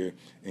the year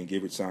and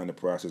give it time to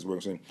process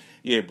work. Saying,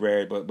 yeah,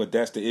 Brad, but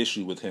that's the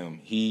issue with him.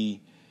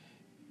 He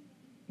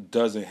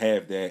doesn't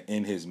have that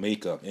in his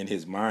makeup, in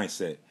his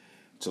mindset,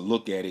 to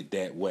look at it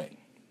that way.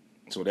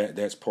 So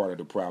that's part of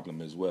the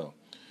problem as well.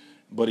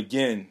 But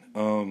again,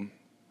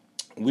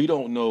 we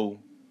don't know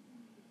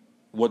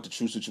what the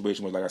true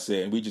situation was, like I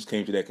said, and we just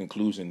came to that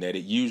conclusion that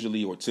it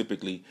usually or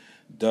typically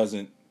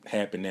doesn't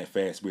happen that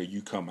fast where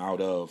you come out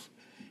of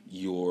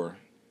your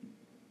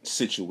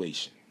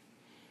situation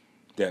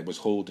that was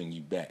holding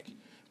you back.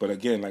 But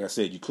again, like I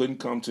said, you couldn't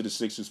come to the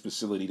Sixers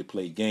facility to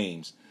play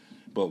games.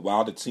 But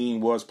while the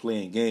team was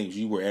playing games,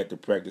 you were at the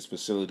practice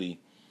facility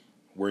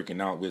working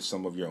out with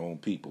some of your own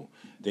people.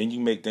 Then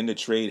the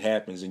trade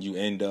happens, and you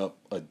end up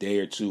a day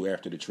or 2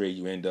 after the trade,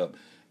 you end up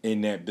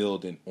in that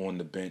building on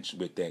the bench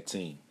with that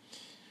team.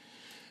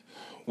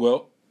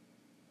 Well,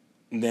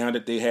 now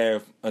that they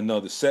have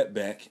another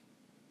setback,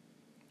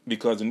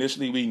 because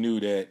initially we knew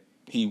that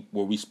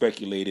we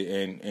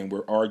speculated and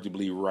we're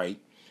arguably right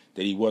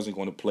that he wasn't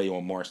going to play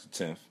on March the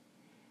 10th.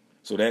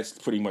 So that's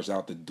pretty much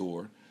out the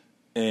door.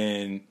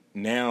 And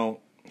now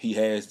he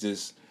has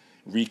this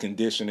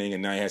reconditioning,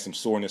 and now he has some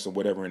soreness or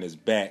whatever in his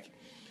back,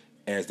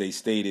 as they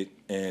stated,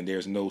 and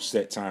there's no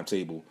set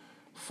timetable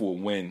for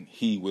when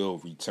he will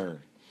return.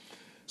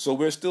 So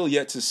we're still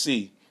yet to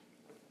see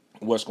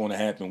what's going to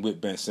happen with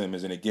Ben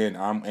Simmons. And again,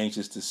 I'm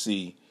anxious to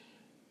see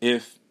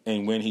if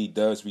and when he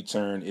does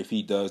return, if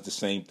he does the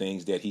same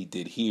things that he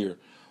did here,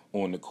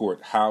 on the court.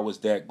 How is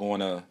that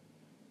going to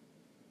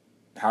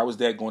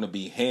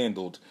be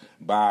handled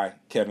by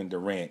Kevin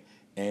Durant?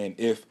 And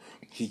if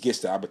he gets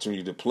the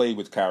opportunity to play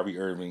with Kyrie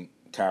Irving,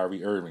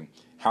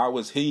 how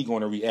is he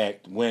going to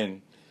react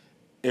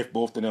if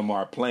both of them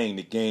are playing,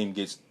 the game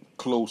gets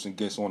close and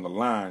gets on the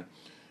line,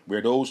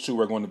 where those two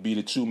are going to be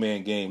the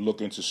two-man game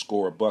looking to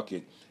score a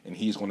bucket, and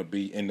he's going to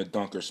be in the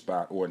dunker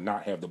spot or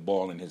not have the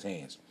ball in his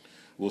hands.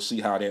 We'll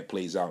see how that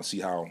plays out and see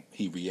how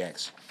he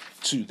reacts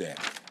to that.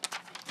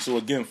 So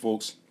again,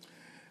 folks,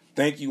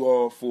 thank you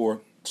all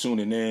for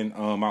tuning in.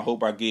 I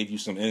hope I gave you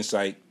some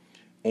insight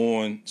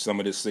on some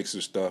of the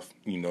Sixers stuff,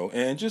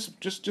 and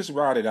just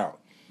ride it out.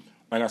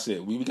 Like I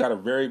said, we got a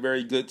very,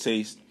 very good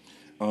taste.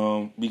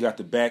 We got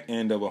the back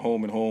end of a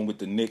home and home with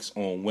the Knicks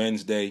on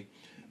Wednesday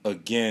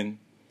again.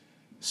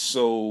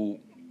 So,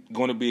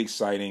 going to be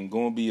exciting.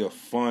 Going to be a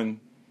fun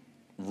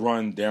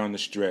run down the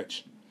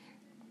stretch.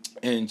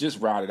 And just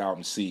ride it out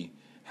and see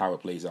how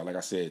it plays out. Like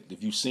I said,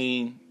 if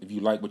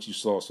you like what you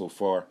saw so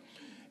far,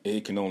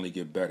 it can only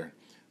get better.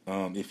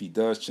 If he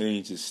does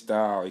change his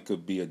style, it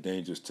could be a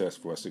dangerous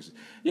test for us Sixers.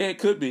 Yeah, it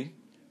could be.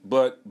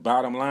 But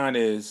bottom line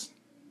is,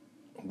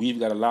 we've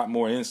got a lot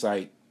more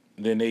insight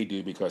than they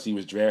do because he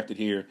was drafted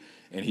here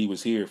and he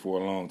was here for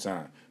a long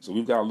time. So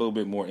we've got a little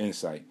bit more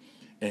insight.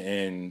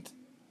 And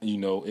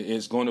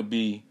it's going to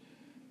be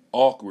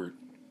awkward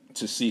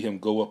to see him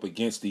go up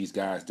against these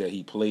guys that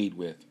he played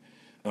with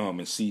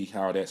and see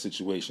how that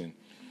situation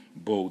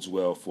bodes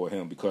well for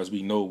him, because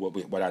we know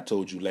what I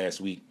told you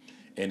last week,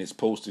 and it's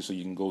posted so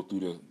you can go through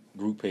the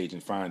group page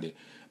and find it,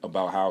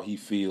 about how he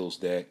feels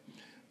that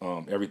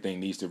everything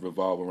needs to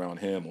revolve around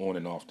him on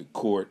and off the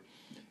court,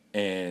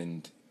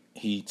 and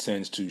he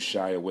tends to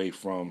shy away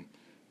from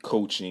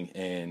coaching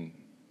and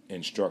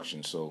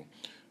instruction. So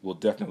we'll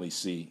definitely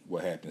see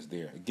what happens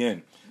there.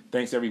 Again,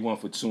 thanks everyone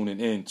for tuning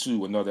in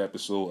to another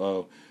episode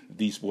of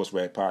the Sports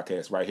Rap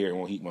Podcast right here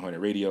on Heat 100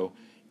 Radio.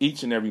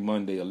 Each and every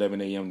Monday,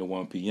 11 a.m. to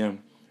 1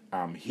 p.m.,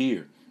 I'm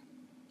here.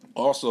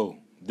 Also,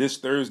 this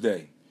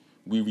Thursday,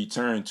 we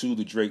return to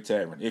the Drake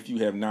Tavern. If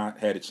you have not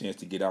had a chance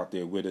to get out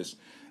there with us,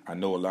 I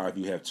know a lot of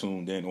you have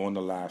tuned in on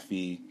the live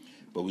feed,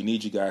 but we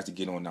need you guys to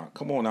get on out.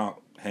 Come on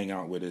out, hang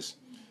out with us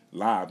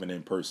live and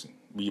in person.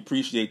 We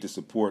appreciate the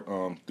support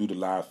through the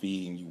live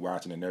feed and you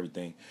watching and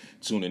everything,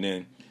 tuning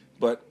in.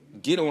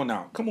 But get on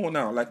out. Come on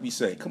out, like we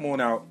say. Come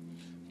on out,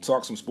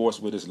 talk some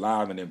sports with us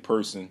live and in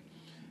person.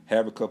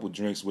 Have a couple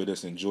drinks with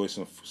us, enjoy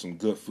some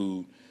good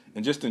food,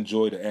 and just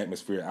enjoy the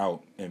atmosphere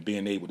out and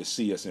being able to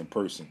see us in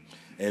person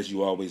as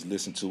you always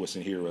listen to us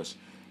and hear us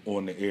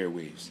on the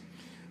airwaves.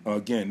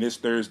 Again, this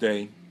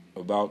Thursday,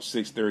 about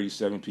 6:30,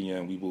 7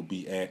 p.m., we will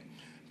be at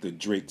the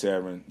Drake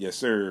Tavern. Yes,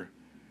 sir.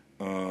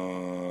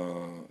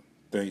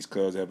 Thanks,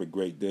 cuz. Have a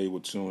great day. We'll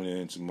tune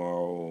in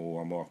tomorrow.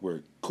 I'm off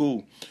work.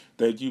 Cool.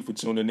 Thank you for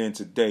tuning in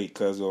today,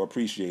 cuz. I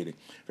appreciate it.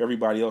 For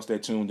everybody else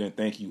that tuned in,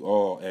 thank you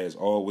all, as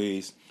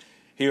always.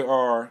 Here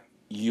are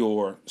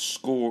your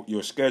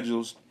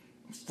schedules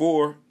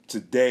for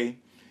today.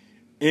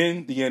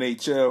 In the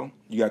NHL,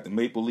 you got the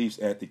Maple Leafs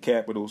at the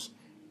Capitals,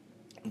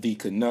 the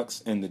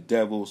Canucks and the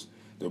Devils,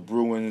 the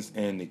Bruins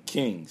and the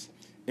Kings.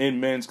 In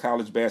men's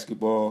college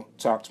basketball,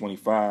 top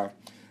 25,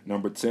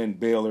 number 10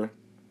 Baylor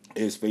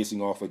is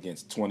facing off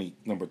against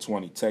number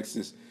 20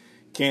 Texas.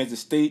 Kansas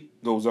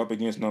State goes up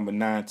against number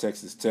 9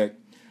 Texas Tech.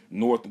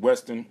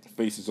 Northwestern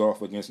faces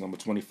off against number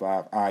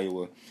 25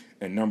 Iowa,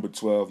 and number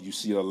 12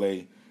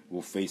 UCLA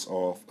will face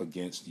off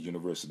against the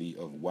University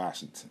of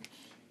Washington.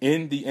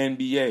 In the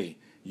NBA,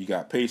 you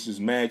got Pacers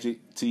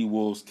Magic,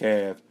 T-Wolves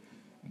Cavs,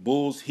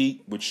 Bulls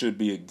Heat, which should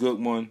be a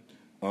good one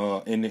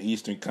in the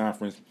Eastern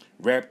Conference.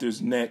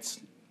 Raptors Nets,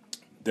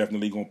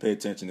 definitely going to pay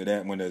attention to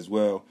that one as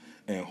well.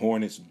 And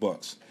Hornets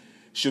Bucks.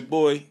 It's your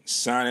boy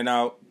signing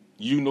out.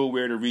 You know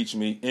where to reach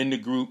me in the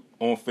group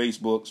on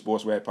Facebook,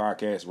 Sports Rap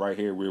Podcast, right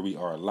here where we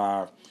are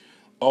live.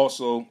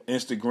 Also,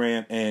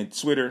 Instagram and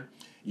Twitter.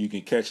 You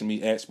can catch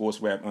me at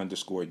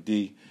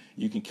sportsrap_D.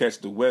 You can catch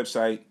the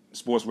website,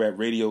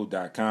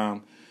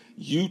 sportsrapradio.com.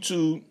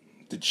 YouTube,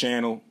 the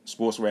channel,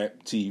 Sports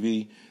Rap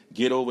TV.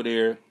 Get over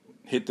there,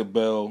 hit the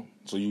bell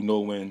so you know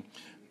when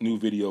new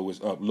video is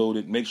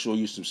uploaded. Make sure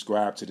you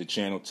subscribe to the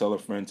channel. Tell a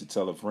friend to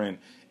tell a friend.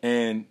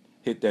 And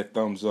hit that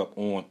thumbs up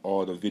on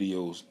all the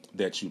videos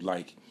that you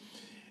like.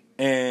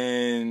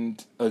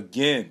 And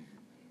again,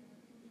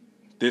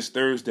 this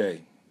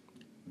Thursday,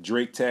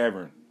 Drake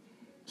Tavern,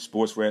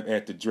 Sports Rap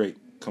at the Drake.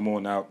 Come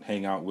on out,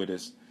 hang out with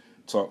us,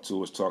 talk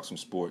to us, talk some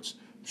sports.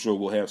 I'm sure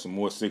we'll have some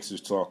more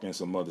Sixers talk and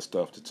some other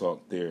stuff to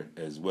talk there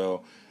as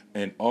well.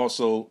 And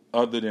also,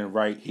 other than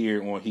right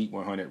here on Heat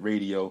 100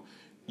 Radio,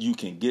 you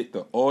can get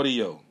the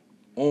audio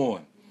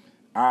on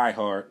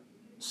iHeart,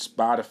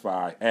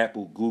 Spotify,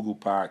 Apple, Google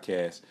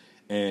Podcasts,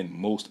 and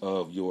most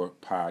of your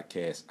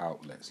podcast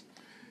outlets.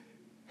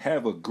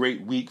 Have a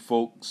great week,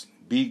 folks.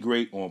 Be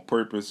great on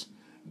purpose.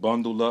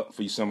 Bundle up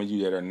for some of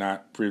you that are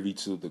not privy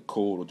to the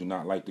cold or do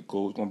not like the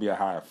cold. It's going to be a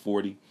high of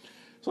 40.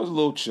 So it's a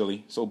little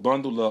chilly. So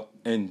bundle up.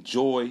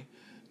 Enjoy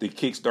the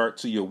kickstart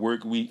to your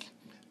work week.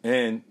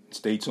 And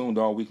stay tuned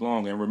all week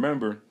long. And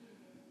remember,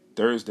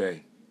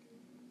 Thursday,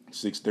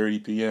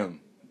 6:30 p.m.,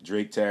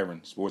 Drake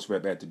Tavern, Sports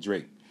Rep at the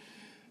Drake.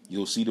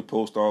 You'll see the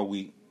post all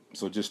week,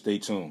 so just stay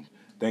tuned.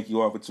 Thank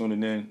you all for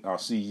tuning in. I'll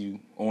see you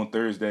on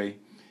Thursday,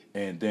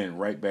 and then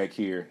right back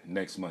here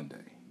next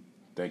Monday.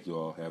 Thank you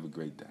all. Have a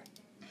great day.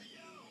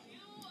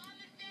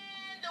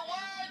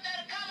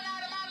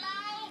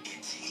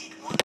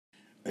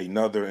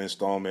 Another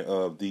installment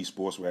of the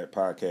Sports Rap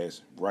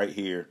Podcast right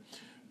here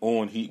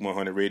on Heat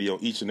 100 Radio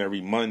each and every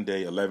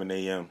Monday, 11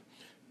 a.m.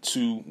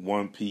 to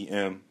 1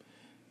 p.m.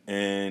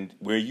 And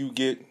where you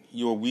get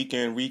your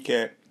weekend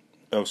recap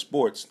of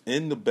sports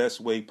in the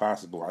best way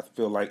possible. I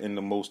feel like in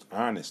the most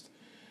honest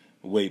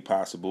way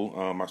possible.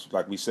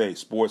 Like we say,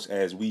 sports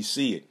as we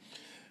see it.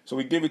 So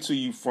we give it to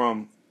you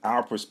from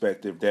our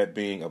perspective, that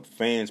being a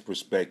fan's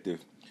perspective.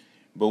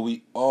 But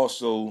we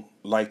also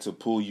like to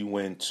pull you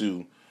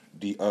into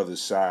the other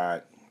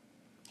side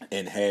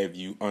and have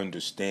you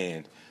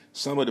understand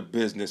some of the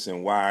business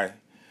and why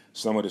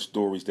some of the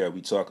stories that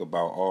we talk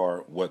about are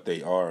what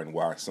they are and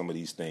why some of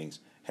these things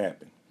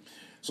happen.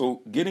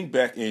 So getting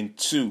back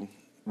into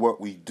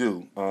what we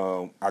do,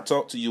 I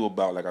talked to you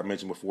about, like I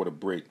mentioned before the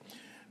break,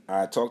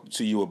 I talked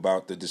to you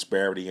about the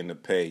disparity in the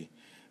pay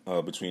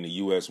between the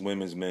U.S.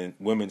 women's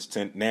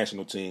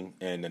national team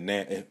and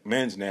the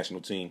men's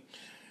national team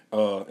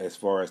as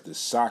far as the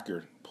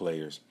soccer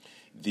players.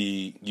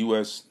 The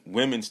U.S.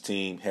 women's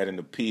team had an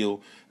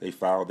appeal. They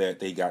filed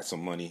that. They got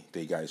some money.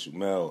 They got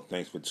Shumel.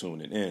 Thanks for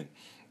tuning in.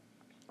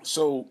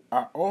 So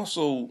I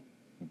also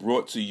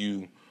brought to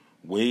you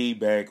way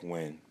back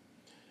when,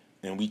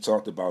 and we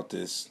talked about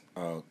this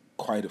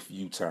quite a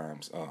few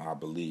times, I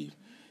believe,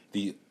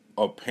 the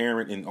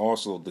apparent and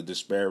also the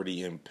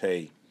disparity in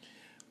pay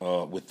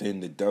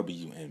within the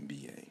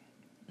WNBA,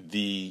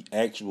 the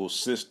actual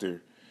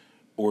sister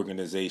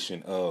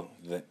organization of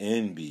the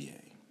NBA.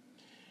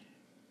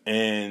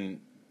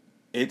 And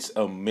it's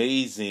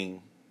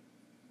amazing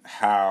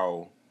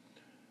how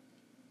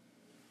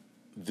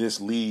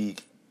this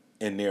league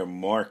and their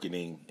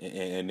marketing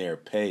and their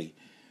pay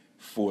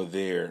for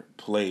their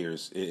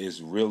players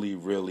is really,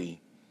 really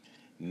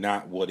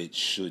not what it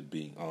should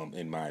be,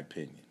 in my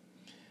opinion.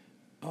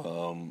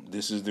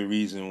 This is the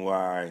reason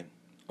why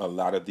a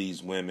lot of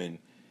these women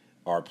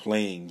are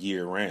playing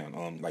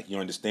year-round. Like you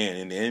understand,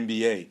 in the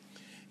NBA,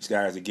 these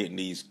guys are getting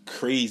these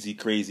crazy,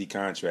 crazy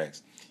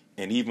contracts.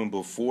 And even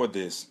before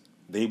this,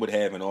 they would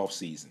have an off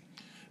season,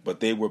 but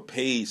they were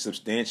paid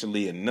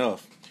substantially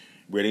enough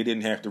where they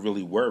didn't have to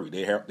really worry.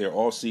 Their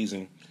off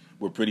season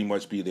would pretty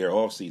much be their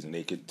off season.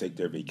 They could take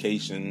their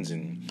vacations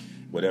and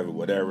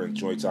whatever,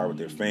 enjoy time with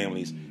their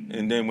families.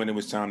 And then when it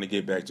was time to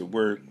get back to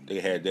work, they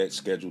had that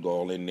scheduled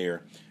all in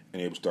there,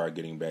 and they would start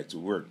getting back to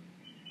work.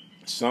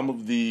 Some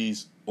of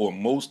these, or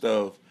most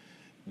of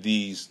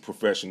these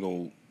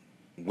professional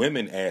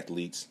women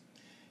athletes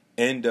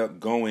end up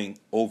going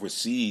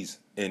overseas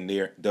in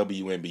their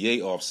WNBA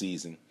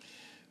offseason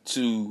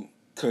to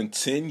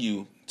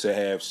continue to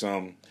have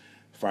some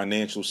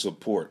financial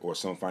support or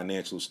some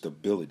financial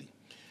stability.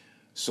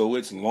 So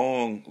it's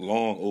long,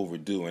 long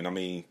overdue. And I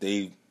mean,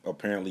 they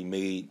apparently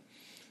made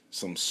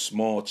some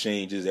small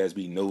changes, as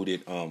we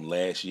noted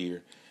last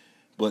year,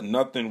 but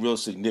nothing real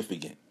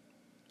significant.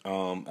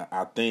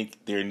 I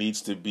think there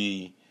needs to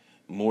be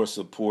more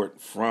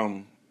support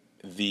from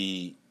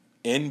the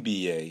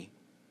NBA,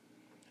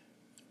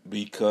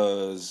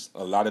 because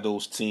a lot of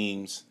those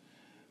teams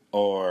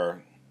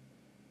are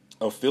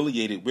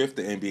affiliated with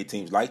the NBA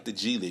teams, like the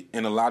G League,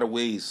 in a lot of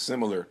ways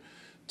similar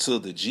to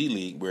the G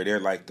League, where they're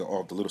like the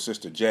little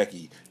sister.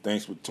 Jackie,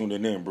 thanks for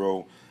tuning in,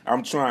 bro.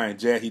 I'm trying,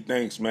 Jackie.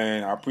 Thanks,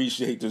 man. I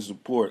appreciate the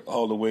support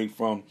all the way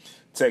from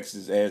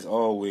Texas, as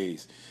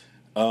always.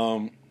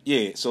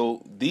 Yeah,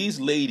 so these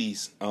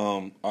ladies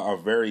are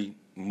very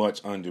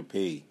much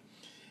underpaid.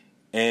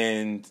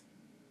 And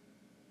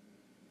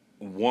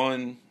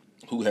one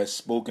who has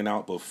spoken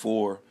out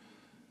before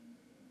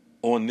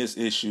on this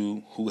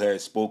issue, who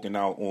has spoken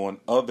out on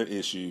other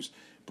issues,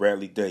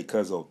 Bradley Day.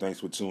 Cuzzo, thanks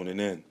for tuning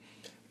in.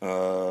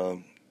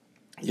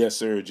 Yes,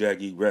 sir,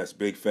 Jackie. Rest.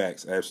 Big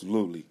facts.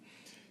 Absolutely.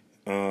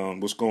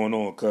 What's going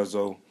on,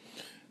 Cuzzo?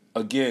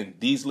 Again,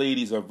 these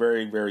ladies are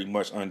very, very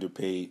much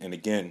underpaid. And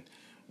again,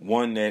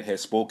 one that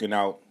has spoken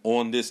out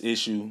on this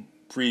issue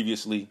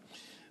previously,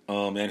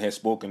 and has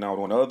spoken out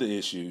on other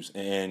issues.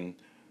 And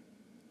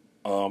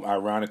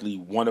ironically,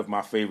 one of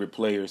my favorite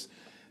players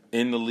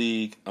in the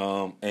league,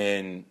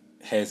 and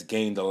has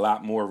gained a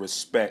lot more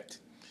respect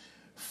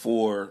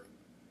for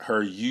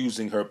her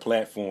using her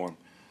platform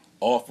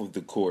off of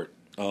the court,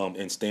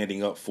 and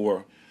standing up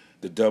for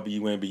the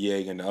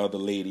WNBA and the other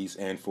ladies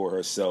and for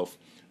herself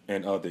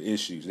and other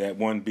issues. That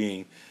one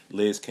being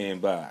Liz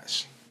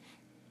Cambage,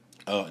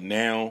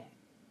 now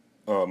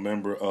a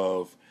member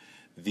of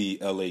the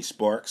LA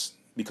Sparks,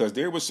 because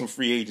there was some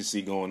free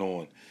agency going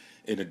on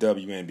in the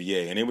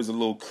WNBA, and it was a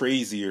little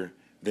crazier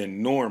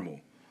than normal.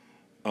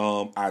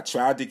 I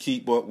tried to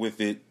keep up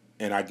with it,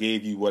 and I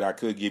gave you what I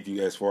could give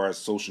you as far as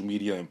social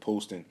media and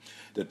posting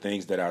the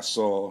things that I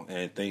saw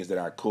and things that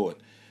I caught.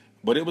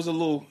 But it was a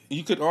little,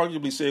 you could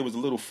arguably say it was a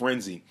little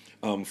frenzy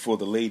for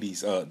the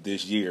ladies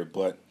this year.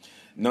 But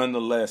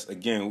nonetheless,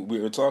 again, we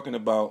were talking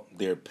about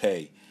their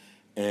pay.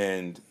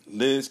 And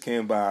Liz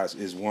Cambage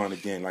is one,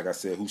 again, like I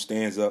said, who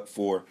stands up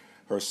for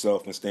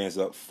herself and stands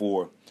up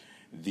for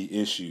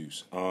the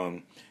issues.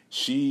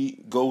 She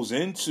goes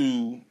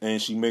into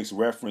and she makes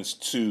reference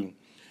to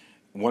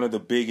one of the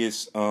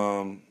biggest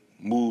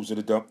moves of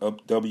the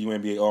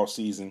WNBA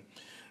offseason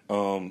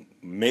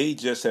may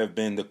just have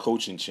been the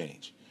coaching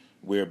change,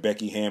 where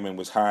Becky Hammon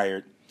was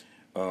hired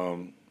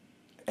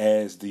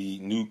as the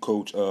new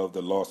coach of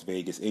the Las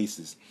Vegas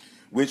Aces,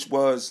 which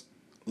was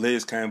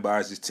Liz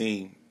Cambage's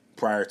team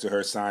prior to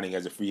her signing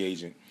as a free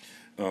agent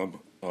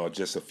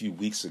just a few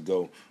weeks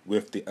ago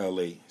with the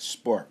LA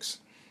Sparks.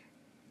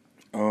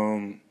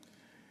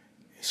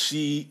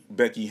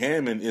 Becky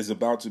Hammon, is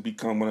about to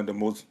become one of the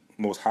most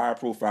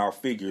high-profile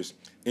figures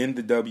in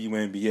the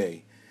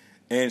WNBA,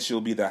 and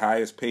she'll be the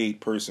highest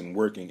paid person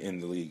working in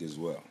the league as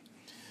well.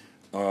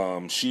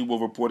 She will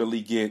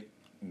reportedly get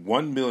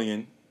 $1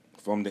 million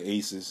from the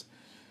Aces,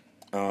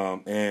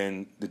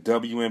 and the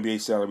WNBA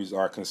salaries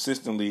are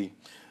consistently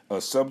a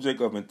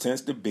subject of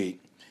intense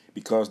debate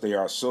because they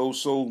are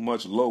so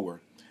much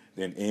lower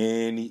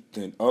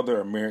than other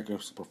American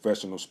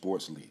professional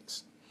sports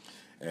leagues.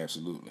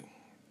 Absolutely.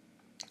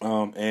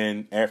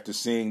 And after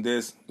seeing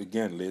this,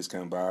 again, Liz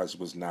Cambage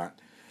was not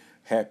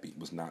happy,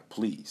 was not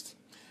pleased.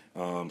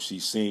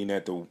 She's seen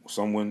that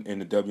someone in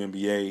the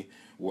WNBA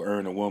will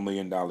earn a $1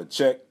 million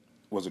check,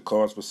 was a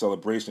cause for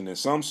celebration in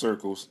some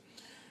circles,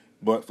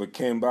 but for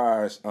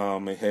Cambage,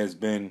 it has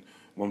been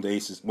one of the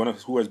Aces,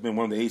 who has been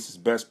one of the Aces'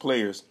 best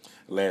players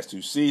the last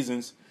 2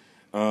 seasons.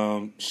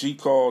 She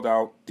called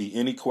out the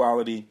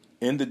inequality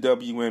in the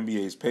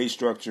WNBA's pay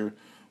structure,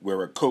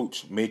 where a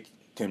coach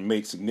can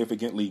make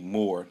significantly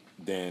more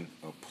than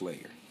a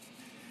player.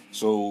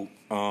 So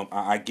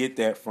I get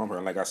that from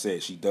her. Like I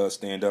said, she does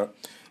stand up.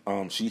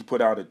 She put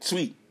out a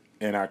tweet,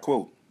 and I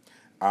quote,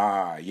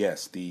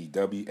 yes,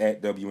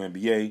 at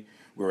WNBA,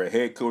 where a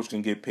head coach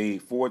can get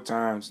paid 4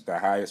 times the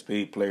highest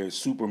paid player's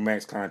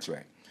supermax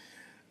contract.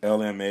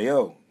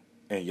 LMAO.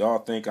 And y'all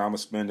think I'm going to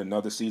spend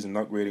another season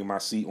upgrading my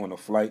seat on a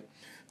flight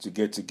to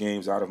get to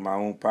games out of my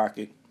own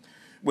pocket?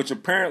 Which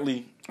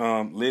apparently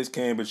Liz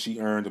Cambage, she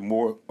earned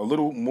a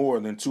little more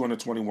than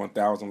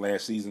 $221,000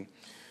 last season.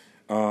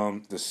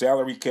 The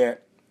salary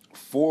cap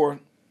for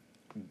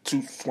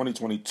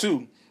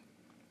 2022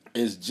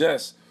 is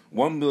just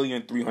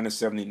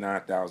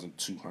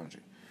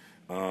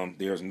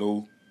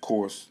 $1,379,200.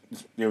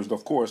 There's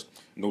of course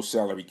no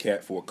salary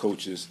cap for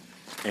coaches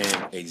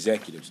and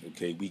executives.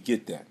 Okay, we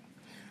get that.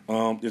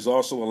 There's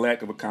also a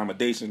lack of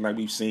accommodation, like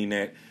we've seen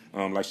that.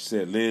 Like she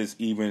said, Liz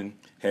even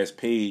has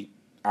paid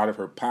out of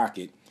her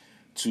pocket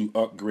to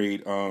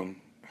upgrade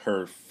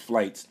her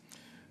flights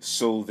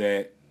so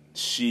that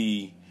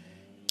she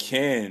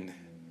can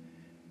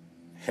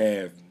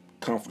have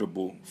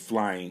comfortable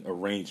flying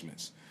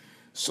arrangements.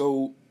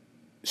 So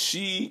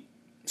she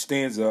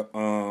stands up.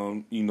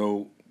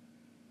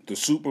 The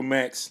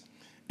Supermax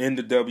in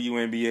the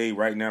WNBA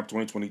right now,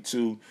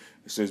 2022,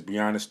 it says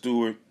Breanna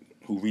Stewart,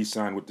 who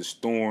re-signed with the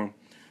Storm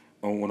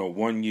on a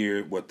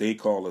 1-year, what they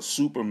call a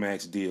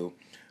Supermax deal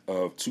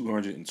of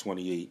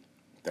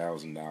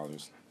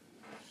 $228,000.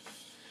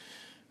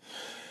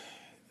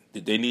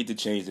 They need to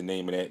change the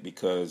name of that,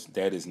 because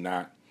that is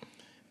not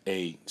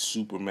a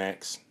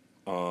Supermax.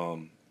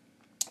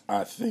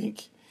 I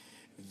think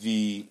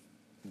the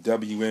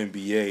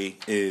WNBA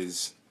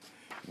is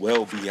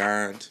well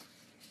beyond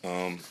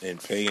and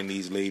paying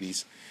these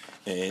ladies,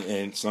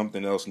 and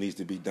something else needs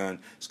to be done.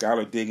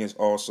 Skylar Diggins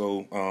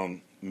also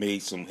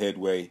made some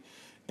headway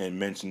and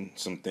mentioned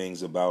some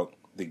things about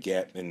the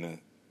gap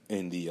in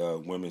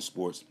the women's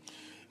sports,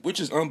 which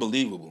is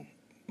unbelievable,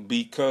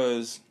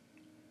 because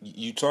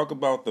you talk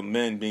about the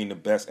men being the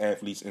best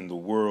athletes in the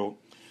world,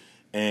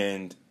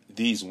 and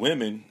these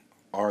women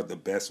are the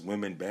best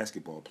women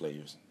basketball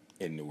players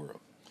in the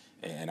world,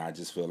 and I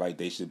just feel like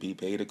they should be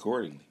paid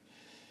accordingly.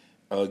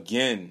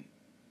 Again,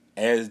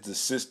 as the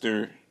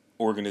sister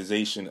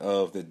organization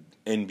of the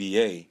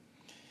NBA,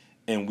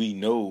 and we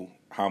know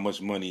how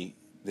much money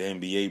the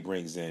NBA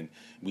brings in.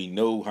 We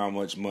know how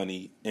much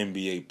money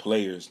NBA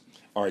players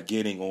are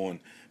getting on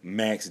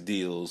max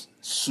deals,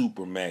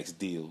 super max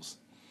deals.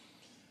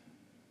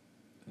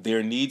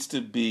 There needs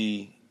to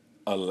be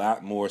a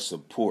lot more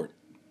support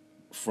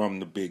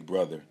from the big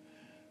brother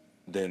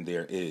than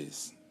there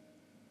is.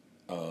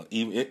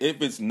 Even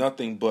if it's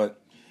nothing but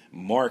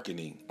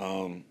marketing,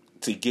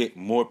 to get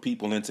more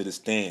people into the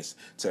stands,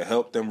 to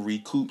help them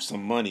recoup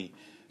some money,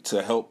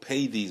 to help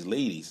pay these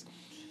ladies.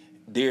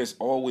 There's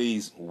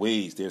always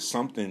ways. There's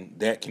something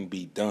that can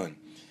be done.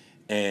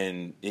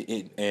 And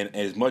and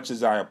as much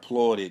as I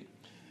applauded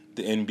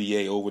the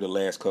NBA over the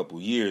last couple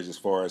of years as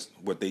far as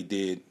what they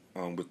did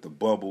with the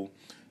bubble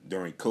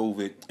during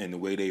COVID and the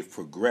way they've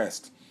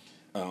progressed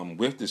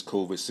with this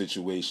COVID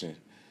situation,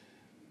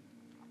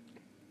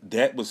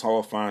 that was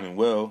all fine and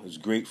well. It was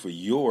great for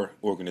your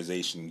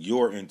organization,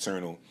 your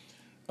internal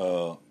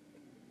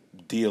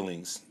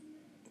dealings,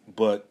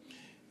 but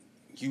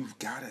you've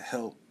got to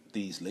help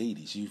these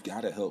ladies. You've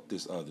got to help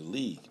this other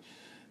league.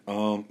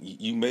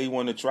 You may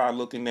want to try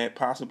looking at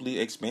possibly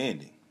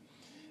expanding.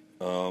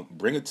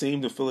 Bring a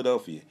team to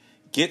Philadelphia.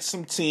 Get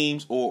some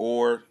teams,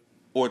 or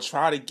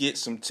try to get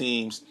some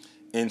teams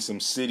in some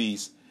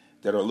cities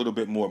that are a little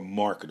bit more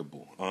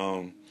marketable.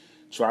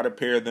 Try to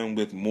pair them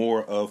with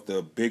more of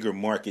the bigger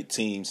market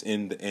teams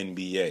in the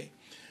NBA.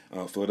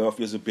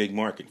 Philadelphia is a big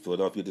market.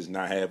 Philadelphia does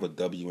not have a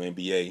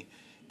WNBA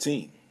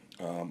team.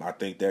 I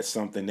think that's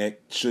something that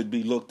should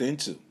be looked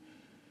into.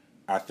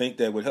 I think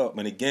that would help.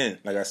 And again,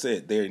 like I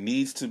said, there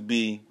needs to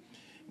be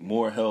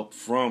more help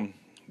from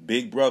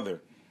Big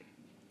Brother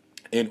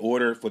in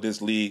order for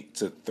this league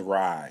to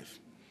thrive.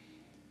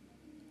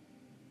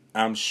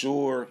 I'm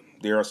sure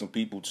there are some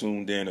people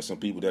tuned in or some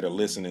people that are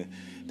listening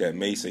that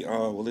may say,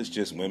 oh, well, it's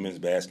just women's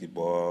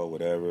basketball,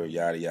 whatever,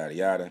 yada, yada,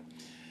 yada.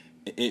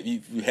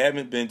 If you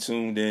haven't been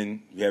tuned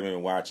in, you haven't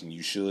been watching,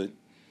 you should.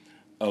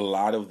 A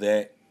lot of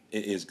that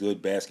is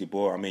good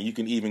basketball. I mean, you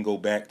can even go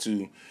back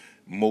to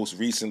most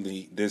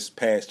recently this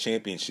past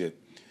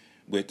championship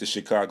with the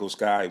Chicago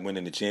Sky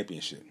winning the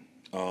championship.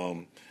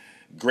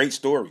 Great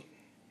story.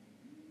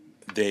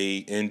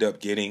 They end up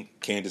getting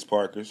Candace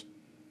Parker's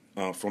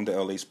from the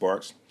LA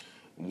Sparks,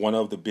 one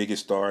of the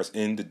biggest stars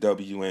in the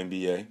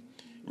WNBA,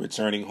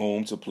 returning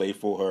home to play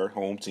for her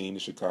home team, the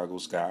Chicago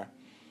Sky.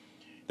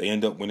 They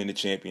end up winning the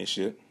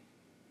championship.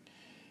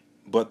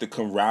 But the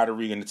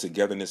camaraderie and the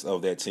togetherness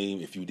of that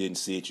team, if you didn't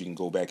see it, you can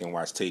go back and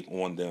watch tape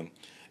on them.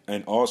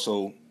 And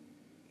also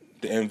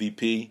the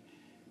MVP,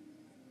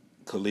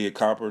 Kahleah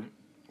Copper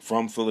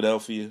from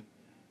Philadelphia.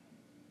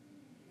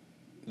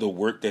 The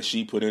work that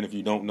she put in, if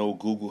you don't know,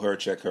 Google her,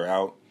 check her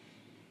out.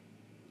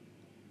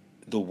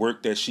 The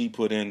work that she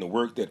put in, the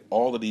work that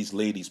all of these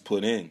ladies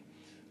put in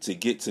to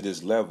get to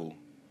this level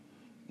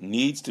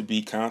needs to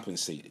be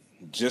compensated,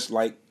 just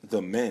like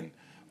the men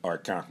are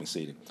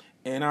compensated.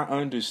 And I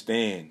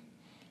understand,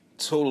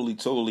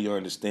 totally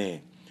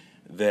understand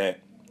that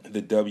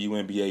the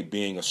WNBA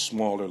being a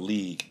smaller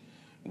league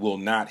will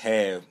not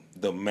have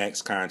the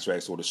max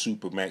contracts or the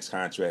super max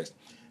contracts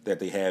that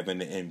they have in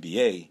the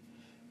NBA,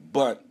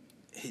 but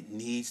it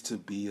needs to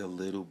be a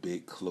little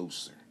bit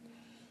closer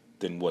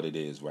than what it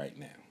is right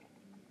now.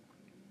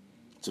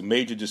 It's a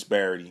major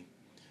disparity.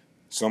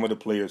 Some of the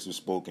players have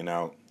spoken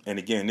out. And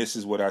again, this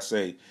is what I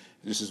say.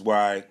 This is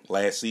why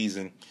last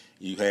season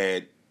you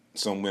had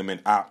some women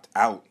opt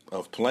out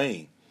of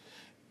playing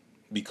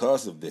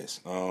because of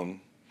this. And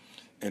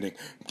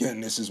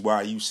again, this is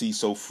why you see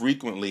so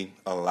frequently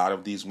a lot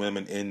of these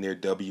women in their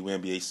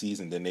WNBA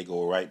season, then they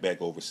go right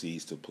back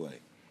overseas to play.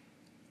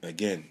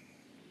 Again,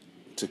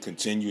 to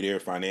continue their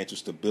financial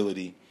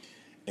stability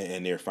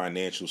and their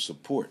financial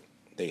support.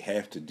 They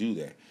have to do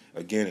that.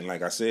 Again, and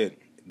like I said,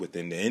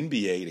 within the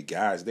NBA, the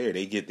guys there,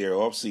 they get their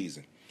off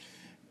season,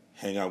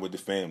 hang out with the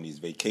families,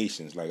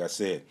 vacations. Like I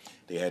said,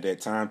 they had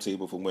that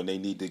timetable for when they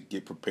need to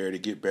get prepared to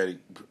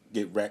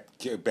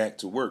get back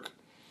to work.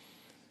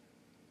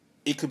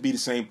 It could be the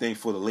same thing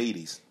for the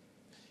ladies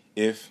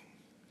if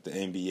the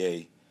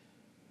NBA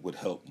would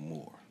help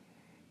more.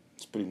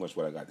 That's pretty much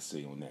what I got to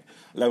say on that.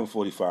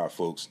 11:45,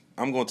 folks.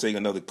 I'm going to take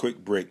another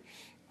quick break.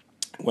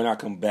 When I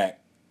come back,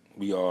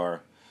 we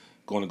are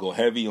going to go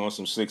heavy on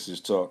some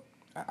Sixers talk.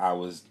 I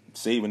was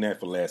saving that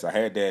for last. I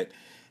had that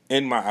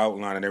in my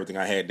outline and everything.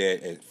 I had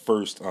that at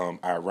first,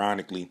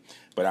 ironically,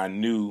 but I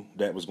knew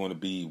that was going to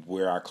be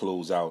where I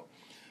close out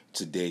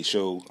today's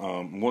show.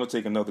 I'm going to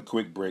take another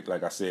quick break.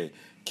 Like I said,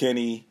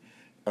 Kenny,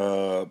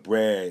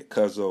 Brad,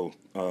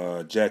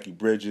 Cuzzo, Jackie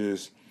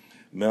Bridges,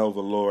 Mel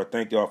Valor,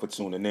 thank y'all for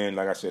tuning in.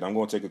 Like I said, I'm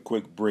going to take a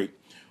quick break.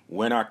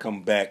 When I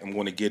come back, I'm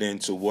going to get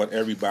into what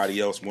everybody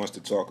else wants to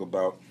talk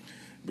about.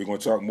 We're going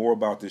to talk more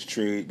about this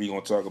trade. We're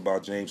going to talk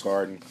about James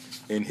Harden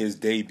in his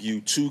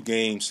debut 2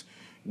 games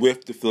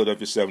with the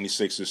Philadelphia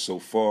 76ers so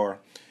far.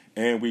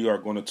 And we are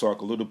going to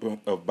talk a little bit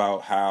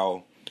about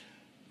how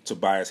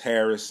Tobias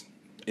Harris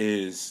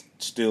is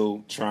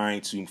still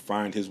trying to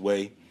find his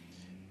way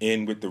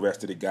in with the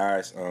rest of the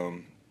guys.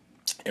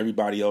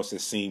 Everybody else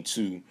has seemed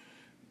to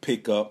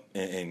pick up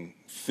and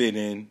fit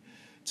in.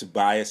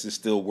 Tobias is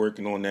still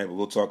working on that, but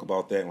we'll talk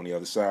about that on the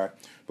other side.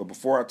 But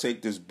before I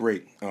take this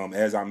break,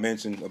 as I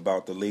mentioned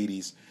about the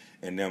ladies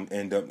and them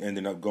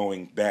ending up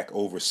going back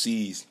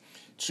overseas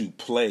to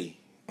play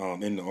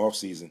in the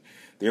offseason,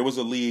 there was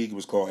a league. It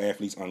was called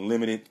Athletes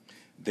Unlimited.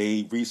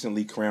 They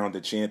recently crowned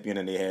the champion,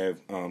 and they have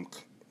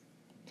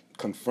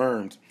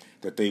confirmed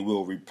that they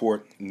will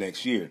report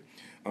next year.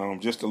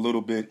 Just a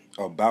little bit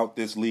about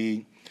this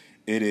league.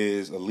 It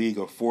is a league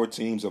of 4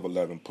 teams of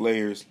 11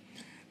 players,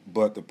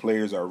 but the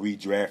players are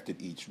redrafted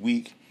each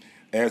week.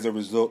 As a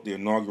result, the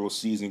inaugural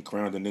season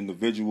crowned an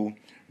individual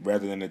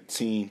rather than a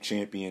team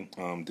champion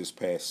this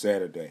past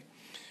Saturday.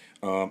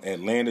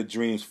 Atlanta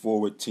Dreams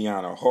forward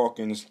Tiana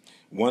Hawkins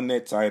won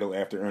that title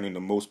after earning the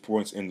most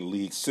points in the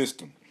league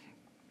system,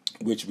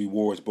 which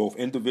rewards both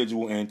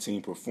individual and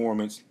team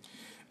performance.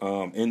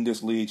 In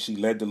this league, she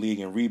led the league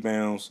in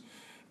rebounds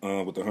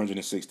with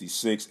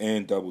 166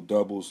 and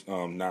double-doubles,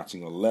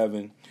 notching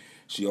 11.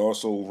 She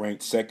also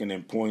ranked second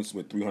in points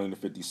with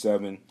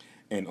 357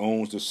 and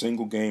owns the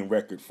single-game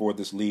record for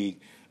this league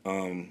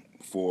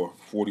for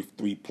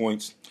 43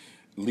 points,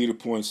 leader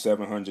points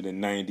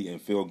 790,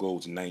 and field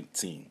goals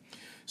 19.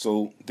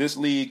 So this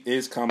league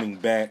is coming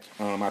back.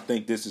 I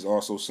think this is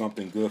also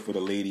something good for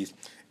the ladies,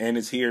 and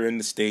it's here in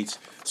the States,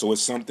 so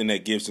it's something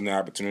that gives them the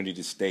opportunity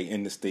to stay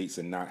in the States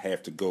and not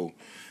have to go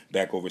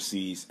back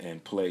overseas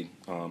and play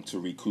to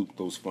recoup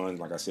those funds.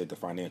 Like I said, the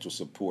financial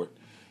support,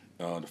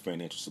 the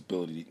financial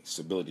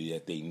stability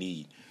that they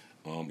need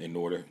in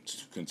order to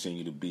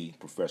continue to be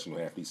professional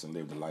athletes and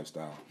live the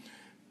lifestyle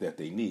that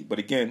they need. But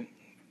again,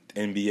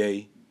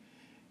 NBA,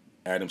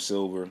 Adam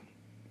Silver,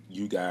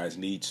 you guys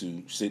need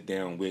to sit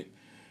down with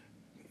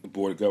the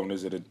board of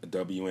governors of the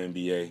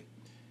WNBA,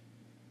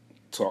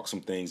 talk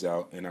some things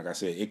out, and like I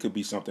said, it could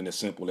be something as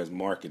simple as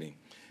marketing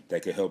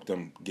that could help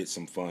them get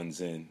some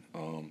funds in.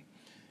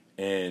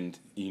 And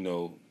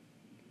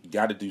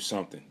got to do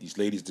something. These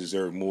ladies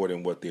deserve more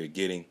than what they're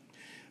getting.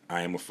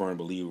 I am a firm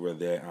believer of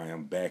that. I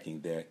am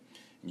backing that.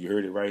 You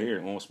heard it right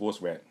here on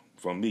Sports Rap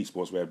from me,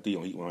 Sports Rap D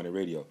on Heat 100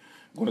 Radio.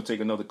 I'm going to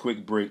take another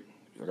quick break.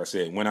 Like I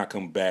said, when I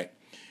come back,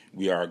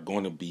 we are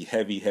going to be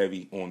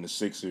heavy on the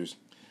Sixers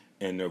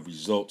and the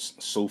results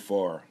so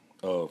far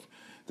of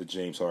the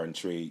James Harden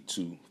trade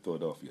to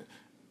Philadelphia.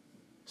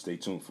 Stay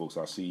tuned, folks.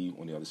 I'll see you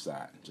on the other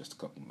side in just a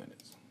couple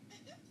minutes.